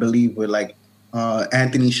day, I believe, with like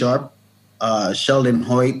Anthony Sharp, Sheldon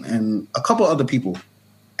Hoyt, and a couple other people.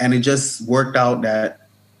 And it just worked out that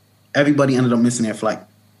everybody ended up missing their flight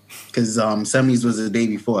because semis was the day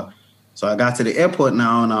before. So I got to the airport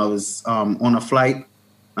now, and I was on a flight.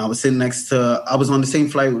 I was sitting I was on the same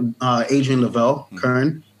flight with Adrian Lavelle,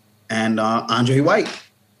 Kern, and Andre White.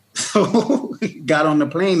 So got on the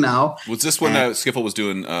plane now. Was this when Skiffle was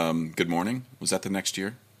doing Good Morning? Was that the next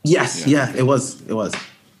year? Yes, yeah, it was.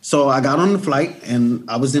 So I got on the flight, and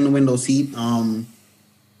I was in the window seat. And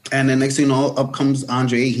then next thing you know, up comes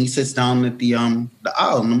Andre. He sits down at the aisle,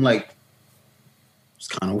 and I'm like, it's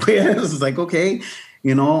kind of weird. It's like, okay,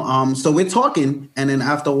 So we're talking, and then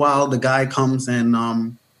after a while, the guy comes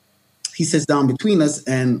and he sits down between us,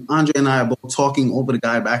 and Andre and I are both talking over the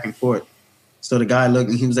guy back and forth. So the guy looked,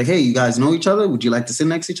 and he was like, hey, you guys know each other? Would you like to sit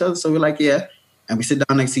next to each other? So we're like, yeah. And we sit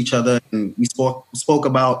down next to each other, and we spoke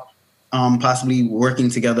about possibly working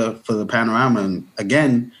together for the Panorama. And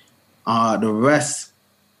again, the rest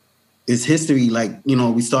is history. Like,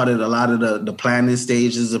 we started a lot of the planning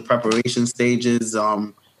stages, the preparation stages,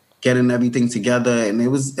 getting everything together. And it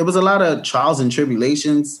was a lot of trials and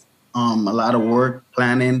tribulations, a lot of work,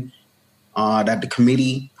 planning, that the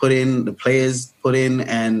committee put in, the players put in,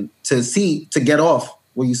 and to get off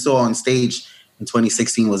what you saw on stage in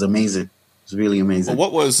 2016 was amazing. It was really amazing.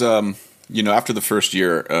 Well, what was, after the first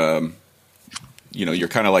year, you're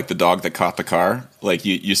kind of like the dog that caught the car. Like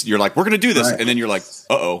you're like, we're going to do this. Right. And then you're like,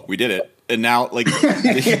 uh-oh, we did it. And now, like,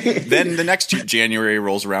 then the next January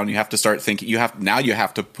rolls around. You have to start thinking. You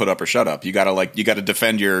have to put up or shut up. You got to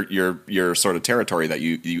defend your sort of territory that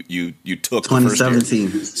you took. 2017.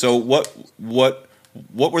 The first year. So what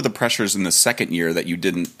were the pressures in the second year that you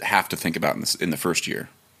didn't have to think about in the first year,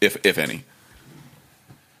 if any?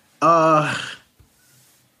 The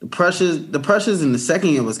pressures in the second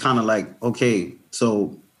year was kind of like, okay,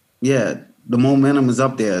 so yeah, the momentum is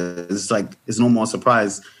up there. It's like it's no more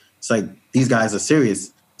surprise. It's like these guys are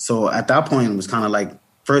serious. So at that point, it was kind of like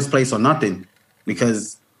first place or nothing,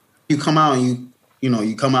 because you come out and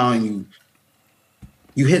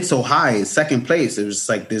you hit so high. Second place, it was just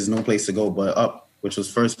like there's no place to go but up, which was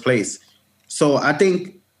first place. So I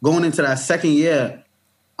think going into that second year,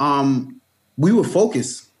 we were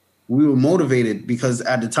focused. We were motivated because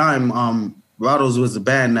at the time, Rattles was the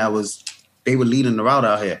band they were leading the route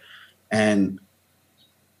out here. And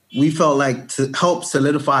we felt like to help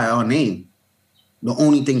solidify our name, the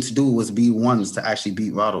only thing to do was be ones to actually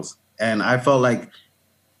beat Rattles. And I felt like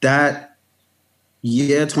that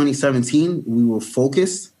year, 2017, we were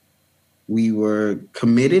focused. We were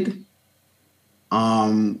committed.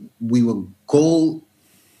 We were goal-driven.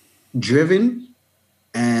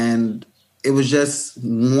 And it was just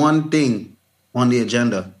one thing on the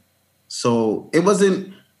agenda. So it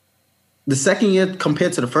wasn't the second year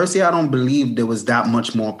compared to the first year. I don't believe there was that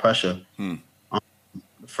much more pressure. The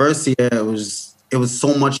first year it was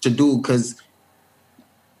so much to do because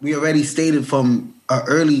we already stated from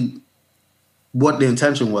early what the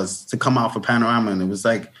intention was to come out for Panorama, and it was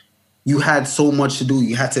like you had so much to do.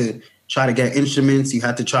 You had to try to get instruments. You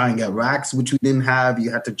had to try and get racks, which we didn't have.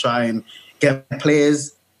 You had to try and get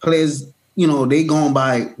players. They going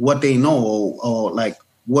by what they know or like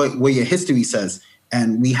what your history says.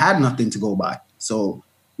 And we had nothing to go by. So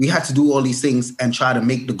we had to do all these things and try to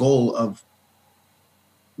make the goal of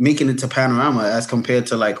making it to Panorama as compared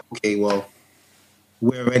to like, okay, well,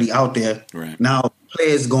 we're already out there. Right. Now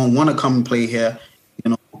players going to want to come and play here.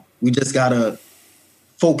 We just got to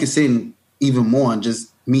focus in even more and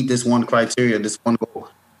just meet this one criteria, this one goal.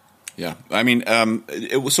 Yeah, I mean,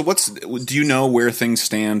 so do you know where things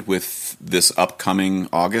stand with this upcoming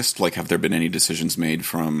August? Like, have there been any decisions made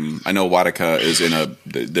from? I know Watica is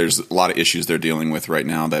there's a lot of issues they're dealing with right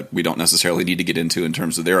now that we don't necessarily need to get into in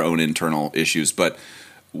terms of their own internal issues, but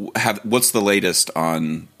what's the latest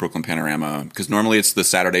on Brooklyn Panorama? Because normally it's the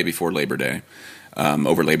Saturday before Labor Day,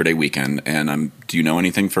 over Labor Day weekend, and do you know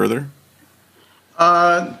anything further?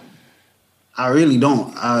 I really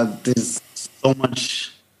don't. There's so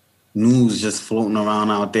much news just floating around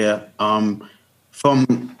out there.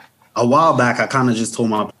 From a while back, I kind of just told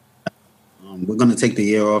my we're going to take the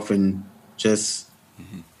year off and just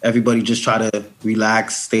everybody just try to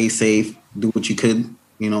relax, stay safe, do what you could,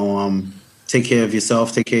 take care of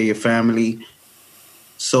yourself, take care of your family.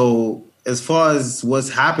 So as far as what's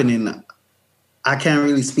happening, I can't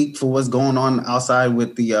really speak for what's going on outside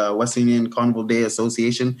with the Western Union Carnival Day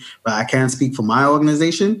Association, but I can speak for my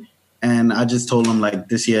organization. And I just told them, like,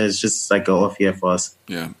 this year is just like an off year for us.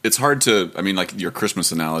 Yeah. It's hard to, I mean, like your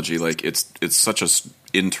Christmas analogy, like it's such a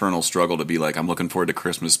internal struggle to be like, I'm looking forward to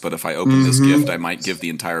Christmas, but if I open this gift, I might give the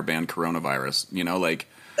entire band coronavirus, like.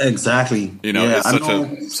 Exactly.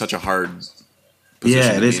 It's such a hard position.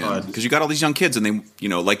 Yeah, it is hard. Because you got all these young kids and they,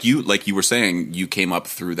 like you were saying, you came up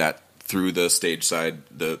through the stage side,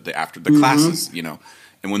 the after the classes,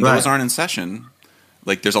 and when those aren't in session,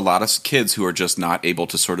 like there's a lot of kids who are just not able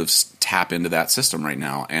to sort of tap into that system right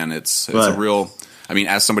now. And it's a real, I mean,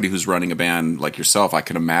 as somebody who's running a band like yourself, I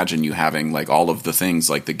can imagine you having like all of the things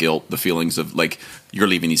like the guilt, the feelings of like you're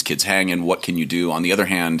leaving these kids hanging. What can you do? On the other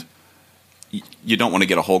hand, you don't want to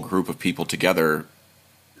get a whole group of people together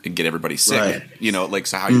and get everybody sick,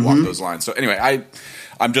 so how you walk those lines. So anyway,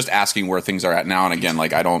 I'm just asking where things are at now. And again,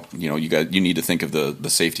 like I don't, you need to think of the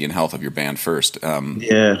safety and health of your band first.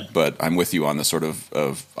 But I'm with you on the sort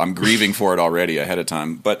of I'm grieving for it already ahead of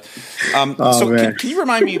time. But can you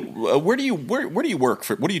remind me where do you work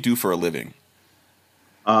for? What do you do for a living?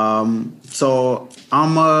 So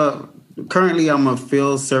currently I'm a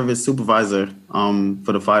field service supervisor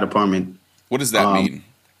for the fire department. What does that mean?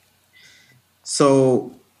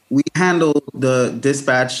 So we handle the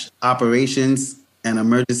dispatch operations and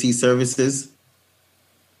emergency services.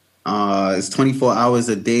 It's 24 hours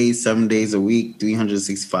a day, 7 days a week,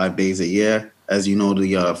 365 days a year. As you know,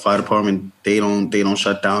 the fire department, they don't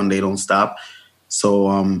shut down, they don't stop.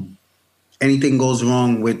 So anything goes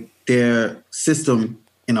wrong with their system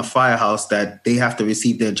in a firehouse that they have to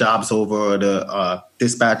receive their jobs over, or the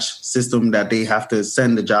dispatch system that they have to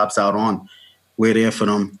send the jobs out on, we're there for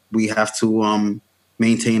them. We have to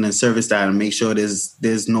maintain and service that and make sure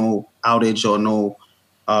there's no outage or no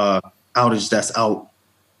outage that's out,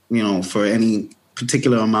 for any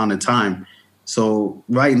particular amount of time. So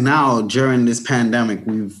right now, during this pandemic,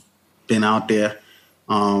 we've been out there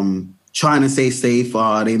trying to stay safe.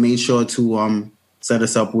 They made sure to set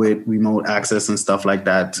us up with remote access and stuff like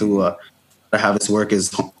that to have us work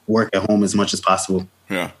at home as much as possible.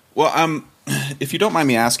 Yeah. Well, if you don't mind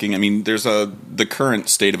me asking, I mean, there's the current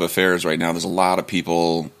state of affairs right now. There's a lot of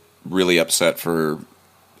people really upset for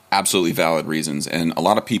absolutely valid reasons, and a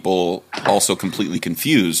lot of people also completely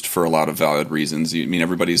confused for a lot of valid reasons. I mean,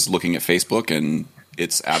 everybody's looking at Facebook, and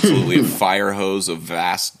it's absolutely a fire hose of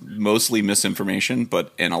vast, mostly misinformation,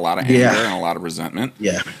 and a lot of anger and a lot of resentment.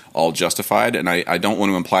 Yeah, all justified. And I don't want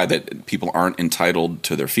to imply that people aren't entitled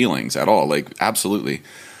to their feelings at all. Like, absolutely.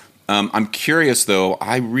 I'm curious though.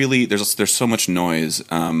 There's so much noise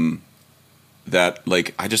that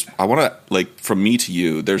like I want to, like, from me to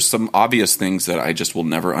you. There's some obvious things that I just will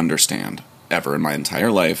never understand ever in my entire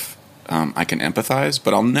life. I can empathize,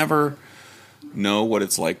 but I'll never know what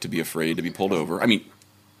it's like to be afraid to be pulled over. I mean,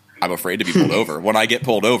 I'm afraid to be pulled over. When I get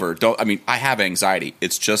pulled over, I have anxiety.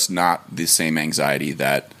 It's just not the same anxiety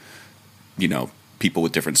that people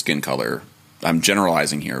with different skin color. I'm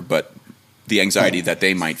generalizing here, but the anxiety that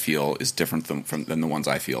they might feel is different than the ones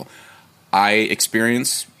I feel. I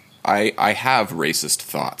have racist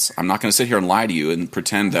thoughts. I'm not going to sit here and lie to you and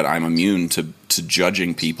pretend that I'm immune to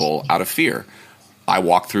judging people out of fear. I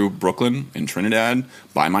walk through Brooklyn and Trinidad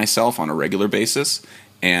by myself on a regular basis,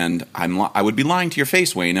 and I would be lying to your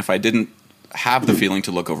face, Wayne, if I didn't have the feeling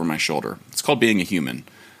to look over my shoulder. It's called being a human.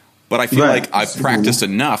 But I feel like I've practiced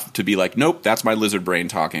enough to be like, nope, that's my lizard brain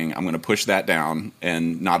talking. I'm going to push that down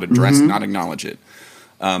and not acknowledge it.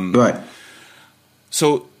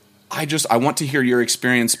 So I want to hear your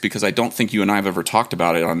experience, because I don't think you and I have ever talked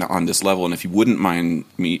about it on this level. And if you wouldn't mind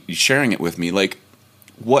me sharing it with me, like,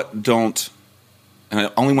 and I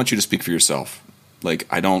only want you to speak for yourself. Like,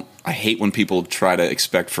 I hate when people try to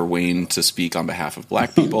expect for Wayne to speak on behalf of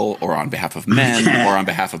black people or on behalf of men or on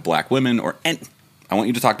behalf of black women, and I want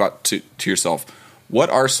you to talk about to yourself, What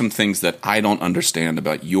are some things that I don't understand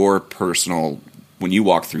about your personal, when you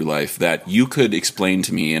walk through life, that you could explain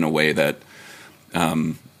to me in a way that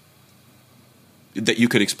that you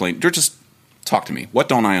could explain, or just talk to me? What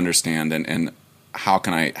don't I understand, and how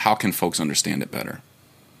can folks understand it better?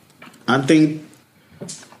 I think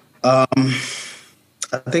a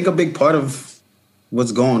big part of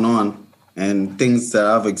what's going on and things that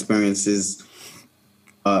I've experienced is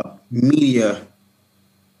media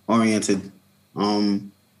oriented.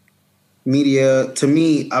 Media, to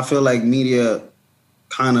me, I feel like media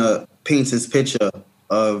kind of paints this picture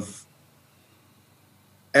of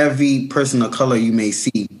every person of color you may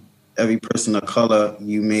see, every person of color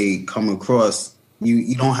you may come across.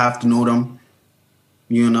 You don't have to know them.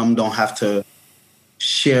 You and them don't have to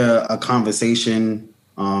share a conversation,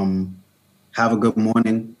 have a good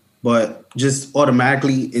morning, but just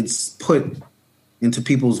automatically it's put into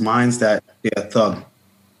people's minds that they're a thug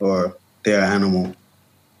or they're an animal.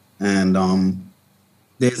 And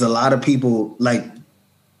there's a lot of people, like,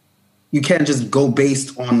 you can't just go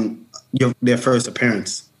based on their first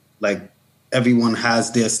appearance. Like, everyone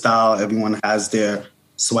has their style, everyone has their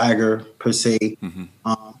swagger per se. Mm-hmm.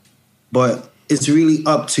 But it's really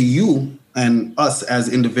up to you and us as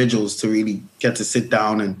individuals to really get to sit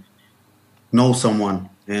down and know someone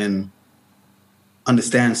and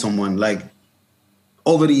understand someone. Like,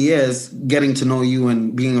 over the years, getting to know you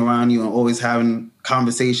and being around you and always having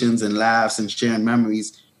conversations and laughs and sharing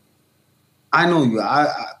memories, I know you. I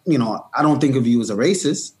don't think of you as a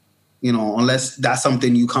racist, unless that's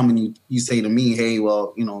something you come and you say to me, hey,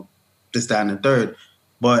 well, this, that, and the third.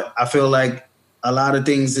 But I feel like a lot of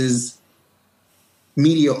things is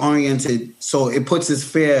media oriented, so it puts this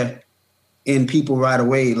fear in people right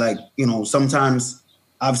away. Like, sometimes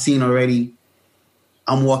I've seen already,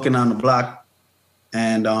 I'm walking down the block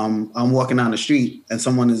and I'm walking down the street and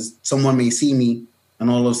someone may see me, and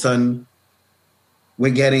all of a sudden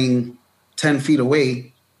we're getting 10 feet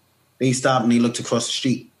away. They stop and they looked across the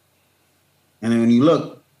street. And then when you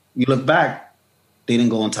look back, they didn't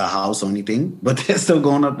go into a house or anything, but they're still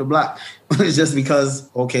going up the block. It's just because,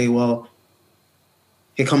 okay, well,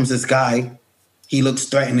 here comes this guy. He looks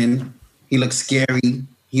threatening. He looks scary.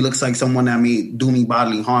 He looks like someone that may do me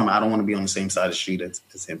bodily harm. I don't want to be on the same side of the street as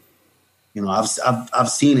him. I've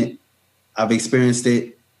seen it. I've experienced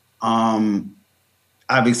it.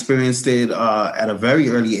 I've experienced it at a very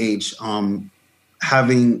early age.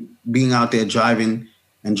 Being out there driving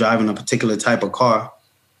a particular type of car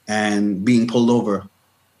and being pulled over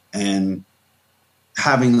and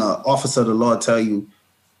having an officer of the law tell you,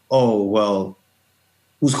 oh, well,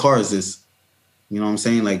 whose car is this? You know what I'm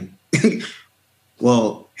saying? Like,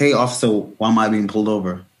 well, hey, officer, why am I being pulled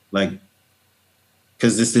over? Like,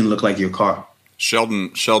 because this didn't look like your car.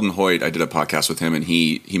 Sheldon Hoyt, I did a podcast with him, and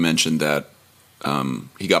he mentioned that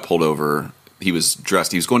he got pulled over. He was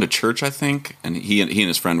dressed. He was going to church, I think, and he and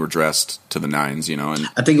his friend were dressed to the nines, And I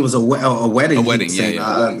think it was a wedding. A wedding, a wedding,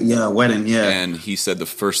 yeah. And he said the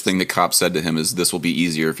first thing the cop said to him is, "This will be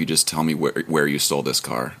easier if you just tell me where you stole this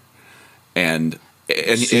car." And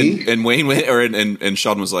Wayne and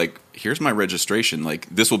Sheldon was like, "Here's my registration. Like,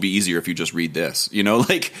 this will be easier if you just read this."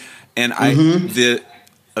 And I'm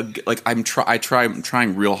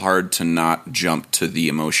trying real hard to not jump to the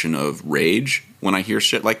emotion of rage when I hear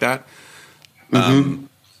shit like that. Mm-hmm.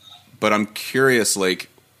 But I'm curious, like,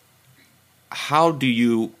 like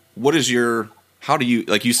you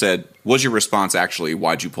said, was your response actually,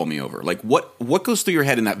 why'd you pull me over? Like, what goes through your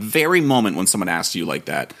head in that very moment when someone asks you like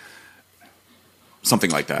that, something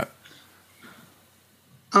like that?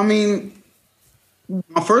 I mean,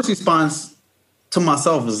 my first response to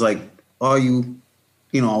myself is like, are you,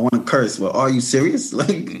 I want to curse, but are you serious?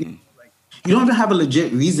 Like, you don't even have a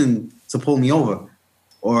legit reason to pull me over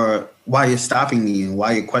or why you're stopping me and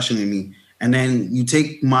why you're questioning me. And then you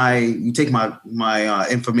take my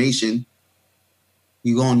information,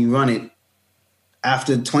 you go and you run it.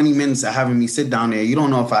 After 20 minutes of having me sit down there, you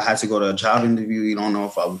don't know if I had to go to a job interview. You don't know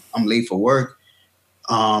if I'm late for work,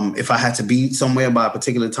 if I had to be somewhere by a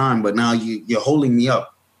particular time. But now you're holding me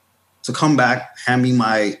up to come back, hand me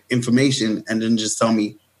my information, and then just tell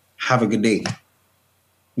me, have a good day.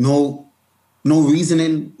 No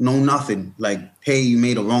reasoning, no nothing. Like, hey, you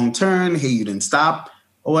made a wrong turn. Hey, you didn't stop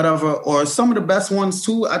or whatever. Or some of the best ones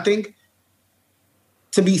too, I think,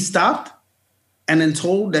 to be stopped and then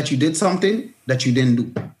told that you did something that you didn't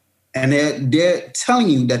do. And they're telling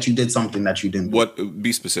you that you did something that you didn't do.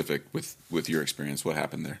 Be specific with your experience. What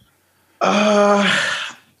happened there? I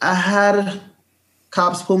had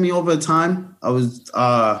cops pull me over a time.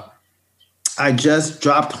 I just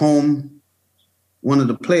dropped home one of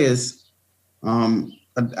the players.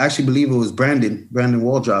 I actually believe it was Brandon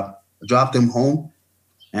Waldrop. I dropped him home,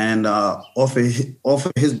 and off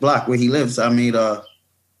of his block where he lives, I made a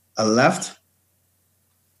left,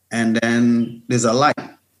 and then there's a light,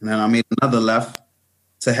 and then I made another left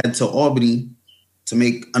to head to Albany to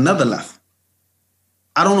make another left.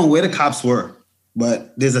 I don't know where the cops were,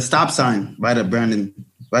 but there's a stop sign right at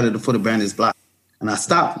the foot of Brandon's block, and I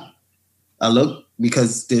stopped. I looked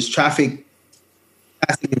because there's traffic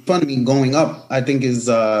passing in front of me going up. I think is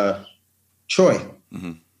Troy.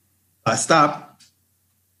 Mm-hmm. I stopped,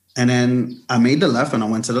 and then I made the left, and I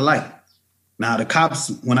went to the light. Now the cops,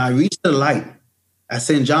 when I reached the light at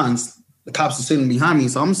St. John's, the cops are sitting behind me,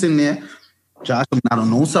 so I'm sitting there. Josh, I'm not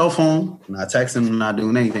on no cell phone, I'm not texting, I'm not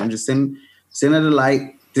doing anything. I'm just sitting at the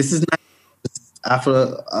light. This is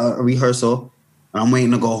after a rehearsal, and I'm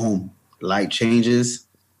waiting to go home. The light changes,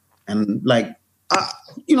 and I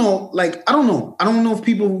don't know. I don't know if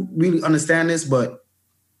people really understand this, but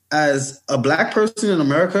as a black person in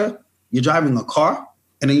America, you're driving a car,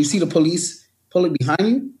 and then you see the police pull it behind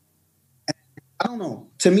you. I don't know.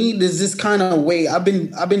 To me, there's this kind of way. I've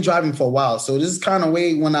been driving for a while, so this is kind of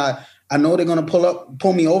way when I know they're gonna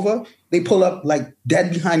pull me over. They pull up like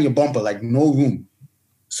dead behind your bumper, like no room.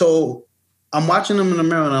 So I'm watching them in the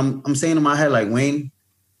mirror, and I'm saying in my head, like, Wayne,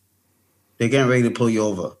 they're getting ready to pull you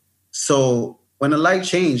over. So when the light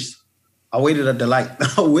changed, I waited at the light.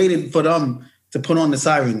 I waited for them to put on the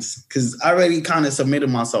sirens because I already kind of submitted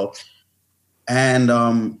myself, and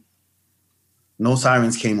no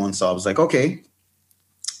sirens came on. So I was like, okay,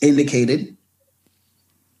 indicated,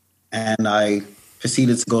 and I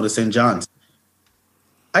proceeded to go to St. John's.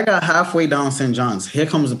 I got halfway down St. John's. Here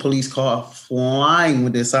comes the police car flying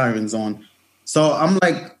with their sirens on. So I'm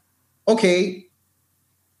like, okay,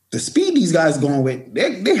 the speed these guys going with,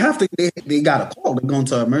 they got a call. They're going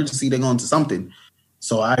to emergency. They're going to something.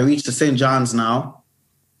 So I reach to St. John's now,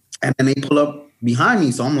 and then they pull up behind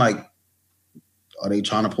me. So I'm like, are they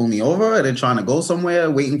trying to pull me over? Are they trying to go somewhere,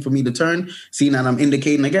 waiting for me to turn? Seeing that I'm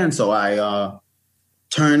indicating again. So I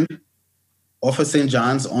turned off of St.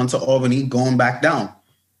 John's onto Albany, going back down.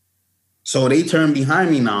 So they turn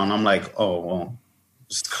behind me now, and I'm like, oh, well,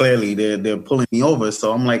 clearly they're pulling me over.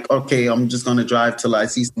 So I'm like, okay, I'm just going to drive till I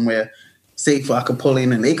see somewhere safe where I could pull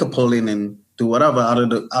in and they could pull in and do whatever out of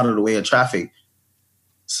the way of traffic.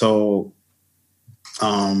 So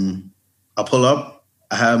I pull up.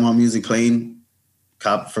 I have my music playing.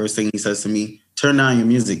 Cop, first thing he says to me, turn down your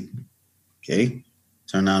music. Okay,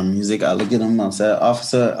 turn down the music. I look at him. I said,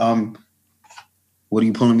 officer, what are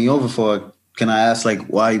you pulling me over for? Can I ask, like,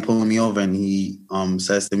 why are you pulling me over? And he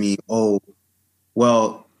says to me, oh,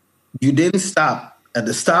 well, you didn't stop at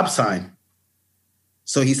the stop sign.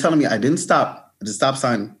 So he's telling me I didn't stop at the stop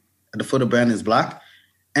sign at the foot of Brandon's block.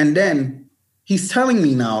 And then he's telling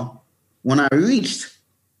me now, when I reached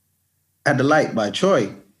at the light by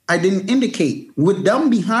Troy, I didn't indicate. With them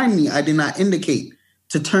behind me, I did not indicate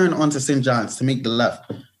to turn onto St. John's to make the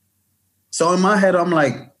left. So in my head, I'm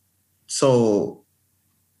like, so,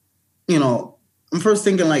 I'm first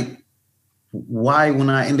thinking, like, why when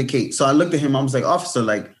I indicate? So I looked at him. I was like, officer,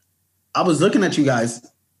 like, I was looking at you guys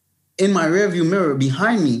in my rearview mirror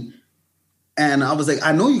behind me. And I was like,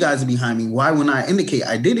 I know you guys are behind me. Why when I indicate?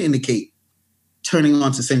 I did indicate turning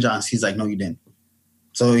onto St. John's. He's like, no, you didn't.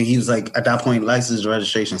 So he was like, at that point, license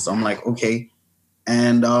registration. So I'm like, okay.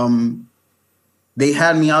 And they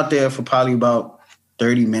had me out there for probably about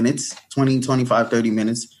 30 minutes, 20, 25, 30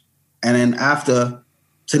 minutes. And then after,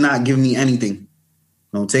 to not give me anything.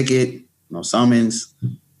 No ticket, no summons,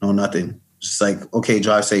 no nothing. Just like, okay,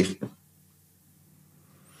 drive safe.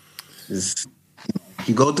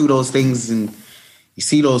 You go through those things and you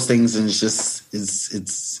see those things, and it's just,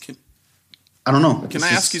 it's I don't know. Can I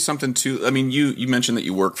ask you something too? I mean, you mentioned that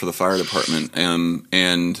you work for the fire department,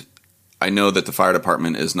 and I know that the fire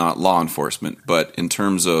department is not law enforcement, but in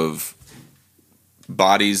terms of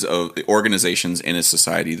bodies of organizations in a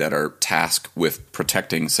society that are tasked with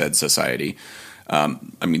protecting said society,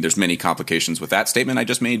 I mean, there's many complications with that statement I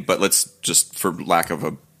just made, but let's just, for lack of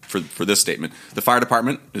a for this statement, the fire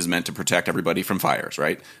department is meant to protect everybody from fires,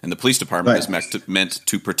 right? And the police department is meant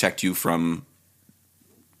to protect you from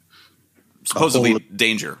supposedly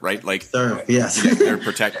danger, right? Like serve, yes, they're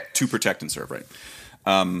to protect and serve, right?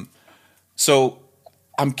 So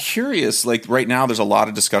I'm curious. Like right now, there's a lot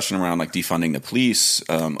of discussion around like defunding the police,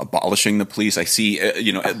 abolishing the police. I see,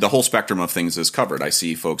 the whole spectrum of things is covered. I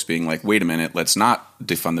see folks being like, "Wait a minute, let's not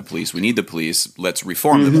defund the police. We need the police. Let's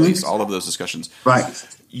reform the police." All of those discussions,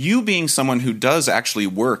 right? You being someone who does actually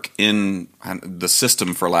work in the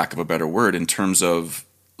system, for lack of a better word, in terms of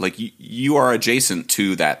like you are adjacent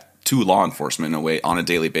to that, to law enforcement in a way on a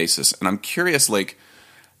daily basis. And I'm curious, like,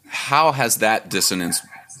 how has that dissonance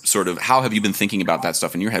sort of, how have you been thinking about that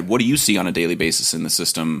stuff in your head? What do you see on a daily basis in the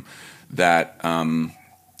system that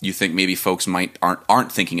you think maybe folks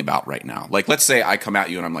aren't thinking about right now? Like, let's say I come at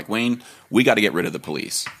you and I'm like, Wayne, we got to get rid of the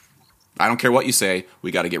police. I don't care what you say.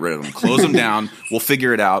 We got to get rid of them. Close them down. We'll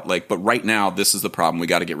figure it out. Like, but right now, this is the problem. We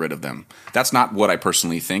got to get rid of them. That's not what I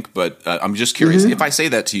personally think, but I'm just curious. If I say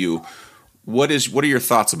that to you, what are your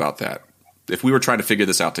thoughts about that? If we were trying to figure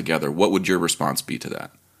this out together, what would your response be to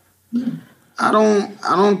that? I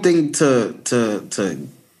don't think to get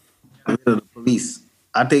rid of the police.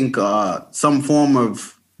 I think some form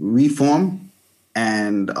of reform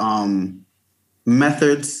and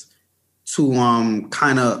methods to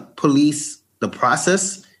kind of police the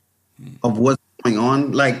process of what's going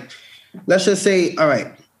on. Like, let's just say, all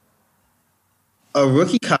right, a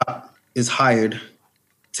rookie cop is hired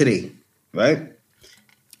today, right?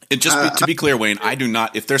 It just to be clear, Wayne, I do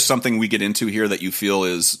not. If there's something we get into here that you feel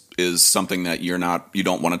is something that you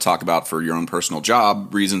don't want to talk about for your own personal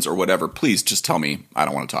job reasons or whatever, please just tell me. I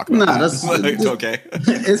don't want to talk about that. It's okay.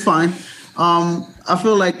 It's fine. I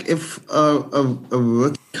feel like if a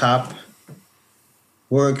rookie cop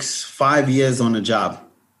works 5 years on a job,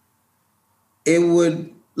 it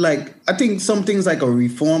would, like, I think some things like a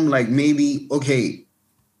reform, like maybe, okay,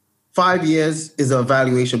 5 years is an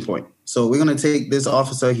evaluation point. So we're going to take this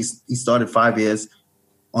officer, he started 5 years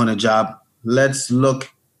on a job. Let's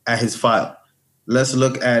look at his file. Let's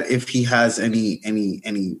look at if he has any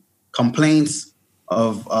complaints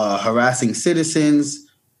of harassing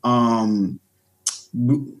citizens,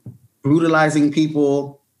 brutalizing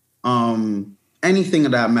people, anything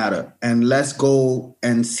of that matter. And let's go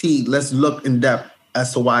and see, let's look in depth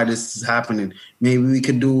as to why this is happening. Maybe we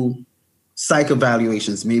could do psych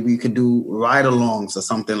evaluations. Maybe we could do ride-alongs or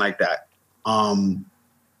something like that.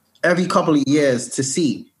 Every couple of years to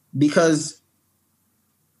see, because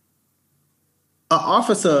an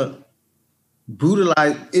officer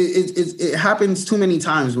brutalized. It happens too many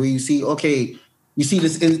times where you see, okay, you see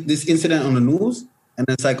this incident on the news, and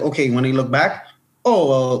it's like, okay, when they look back, oh,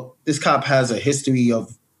 well, this cop has a history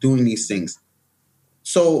of doing these things.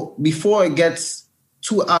 So before it gets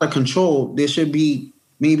too out of control, there should be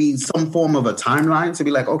maybe some form of a timeline to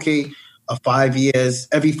be like, okay,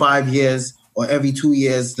 every 5 years or every 2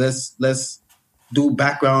 years, let's do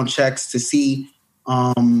background checks to see,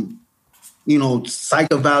 psych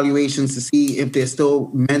evaluations to see if they're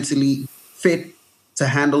still mentally fit to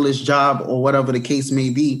handle this job or whatever the case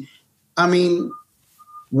may be. I mean,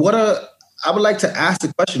 I would like to ask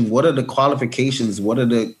the question, what are the qualifications? What are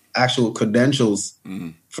the actual credentials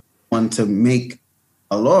for one to make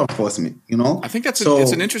a law enforcement, I think it's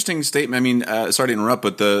an interesting statement. I mean, sorry to interrupt,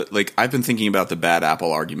 but I've been thinking about the bad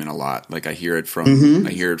apple argument a lot. Like I hear it from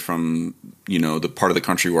the part of the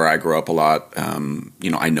country where I grew up a lot.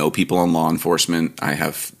 I know people in law enforcement. I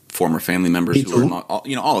have former family members who are in law,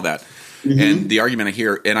 all of that. Mm-hmm. And the argument I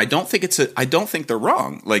hear, and I don't think they're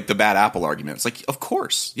wrong. Like the bad apple argument. It's like, of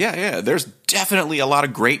course. Yeah. There's definitely a lot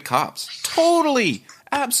of great cops. Totally.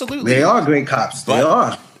 Absolutely. They are great cops. They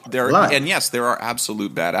are. And yes, there are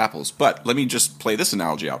absolute bad apples. But let me just play this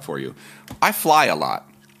analogy out for you. I fly a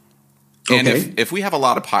lot. And if we have a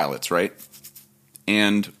lot of pilots, right?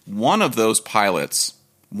 And one of those pilots,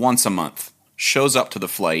 once a month, shows up to the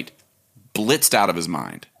flight, blitzed out of his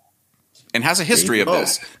mind, and has a history of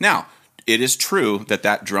this. Now, it is true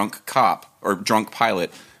that drunk cop or drunk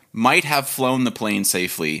pilot might have flown the plane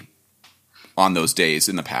safely on those days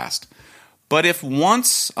in the past. But if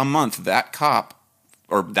once a month that cop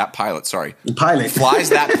or that pilot, flies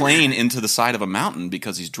that plane into the side of a mountain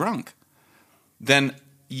because he's drunk, then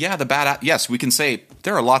yes, we can say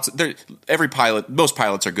there are most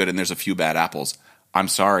pilots are good and there's a few bad apples. I'm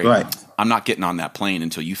sorry. Right. I'm not getting on that plane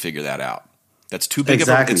until you figure that out. That's too big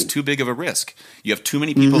it's too big of a risk. You have too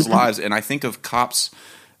many people's lives, and I think of cops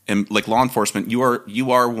and like law enforcement.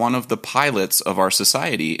 You are one of the pilots of our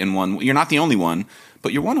society, and you're not the only one,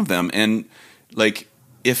 but you're one of them. And like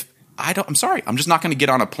I'm sorry, I'm just not going to get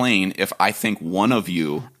on a plane if I think one of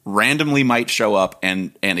you randomly might show up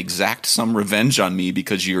and exact some revenge on me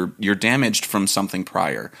because you're damaged from something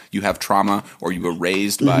prior. You have trauma, or you were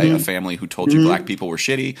raised by a family who told you black people were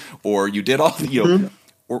shitty, or you did all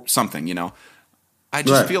or something. I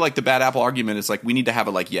just feel like the bad apple argument is like we need to have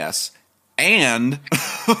a yes, and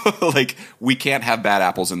like we can't have bad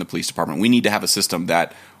apples in the police department. We need to have a system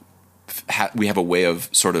that we have a way of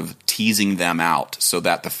sort of teasing them out so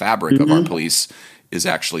that the fabric of our police is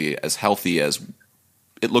actually as healthy as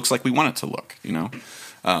it looks like we want it to look,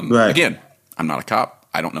 Again, I'm not a cop.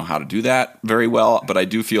 I don't know how to do that very well, but I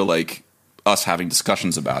do feel like us having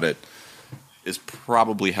discussions about it is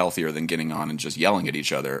probably healthier than getting on and just yelling at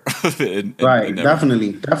each other. Right.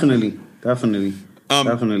 Definitely.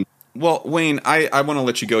 Well, Wayne, I want to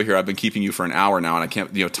let you go here. I've been keeping you for an hour now, and I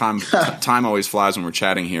can't. Time always flies when we're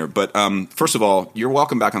chatting here. But first of all, you're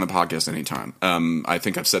welcome back on the podcast anytime. I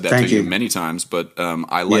think I've said that to you many times, but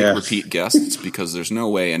I like repeat guests because there's no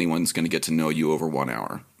way anyone's going to get to know you over 1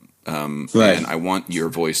 hour. Right. And I want your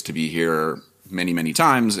voice to be here many, many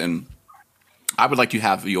times, and I would like to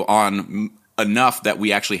have you on enough that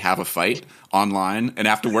we actually have a fight online and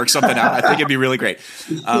have to work something out. I think it'd be really great.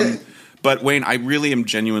 But Wayne, I really am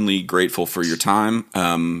genuinely grateful for your time.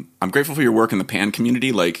 I'm grateful for your work in the pan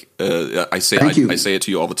community. Like I say it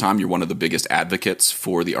to you all the time. You're one of the biggest advocates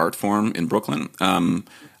for the art form in Brooklyn.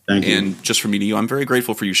 And just from me to you, I'm very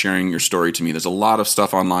grateful for you sharing your story to me. There's a lot of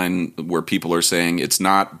stuff online where people are saying it's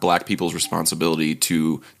not black people's responsibility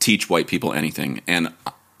to teach white people anything. And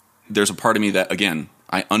there's a part of me that, again,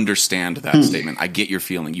 I understand that statement. I get your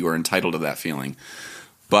feeling. You are entitled to that feeling.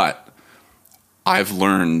 But I've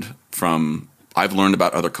learned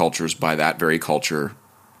about other cultures by that very culture,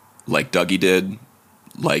 like Dougie did,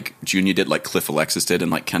 like Junior did, like Cliff Alexis did,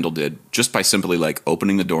 and like Kendall did, just by simply like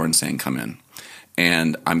opening the door and saying, come in.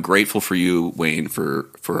 And I'm grateful for you, Wayne, for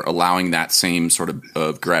allowing that same sort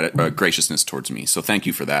of graciousness towards me. So thank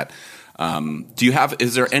you for that.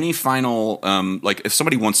 Is there any final, like if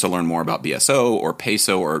somebody wants to learn more about BSO or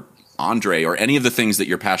Peso or Andre or any of the things that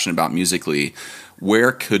you're passionate about musically,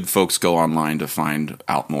 where could folks go online to find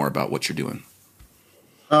out more about what you're doing?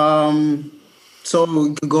 So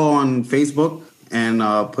you could go on Facebook and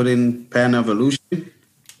put in Panda Evolution.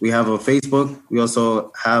 We have a Facebook. We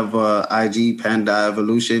also have IG, Panda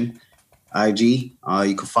Evolution IG.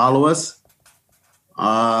 You can follow us.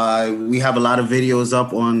 We have a lot of videos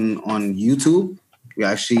up on YouTube. We're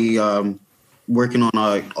actually working on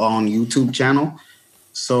our own YouTube channel.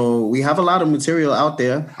 So we have a lot of material out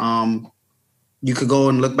there. You could go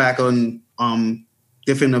and look back on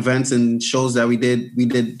different events and shows that we did. We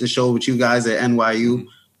did the show with you guys at NYU,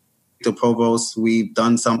 the Provost. We've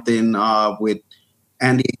done something with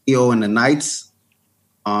Andy Eo and the Knights.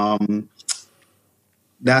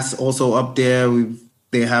 That's also up there.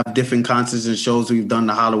 They have different concerts and shows. We've done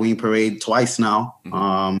the Halloween parade twice now.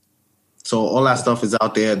 So all that stuff is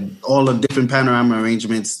out there. All the different panorama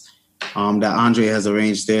arrangements that Andre has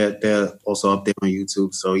arranged, they're also up there on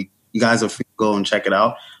YouTube. So you guys are free to go and check it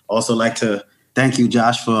out. Also like to thank you,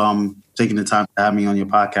 Josh, for taking the time to have me on your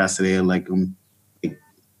podcast today. I'm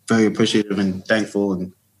very appreciative and thankful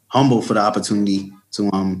and humble for the opportunity to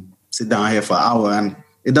sit down here for an hour. And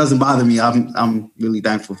it doesn't bother me. I'm really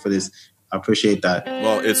thankful for this. I appreciate that.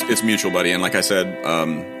 Well, it's mutual, buddy. And like I said,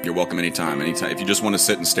 you're welcome anytime. If you just want to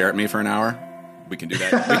sit and stare at me for an hour, we can do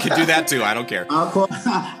that. We can do that too. I don't care.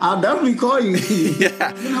 I'll definitely call you.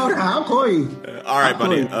 Yeah. I'll call you. All right,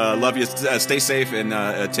 buddy. Love you. Stay safe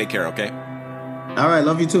and take care, okay? All right.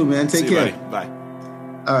 Love you too, man. Take care. You, buddy. Bye.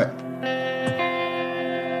 All right.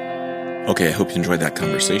 Okay, I hope you enjoyed that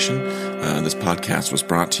conversation. This podcast was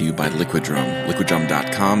brought to you by Liquid Drum.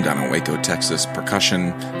 LiquidDrum.com down in Waco, Texas.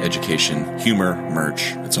 Percussion, education, humor,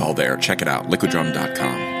 merch. It's all there. Check it out.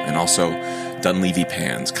 LiquidDrum.com. And also Dunleavy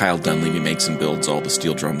Pans. Kyle Dunleavy makes and builds all the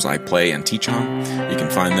steel drums I play and teach on. You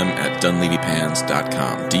can find them at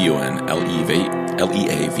DunleavyPans.com. DUNLEAVY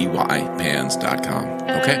pans.com.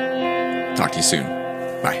 Okay? Talk to you soon.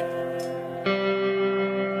 Bye.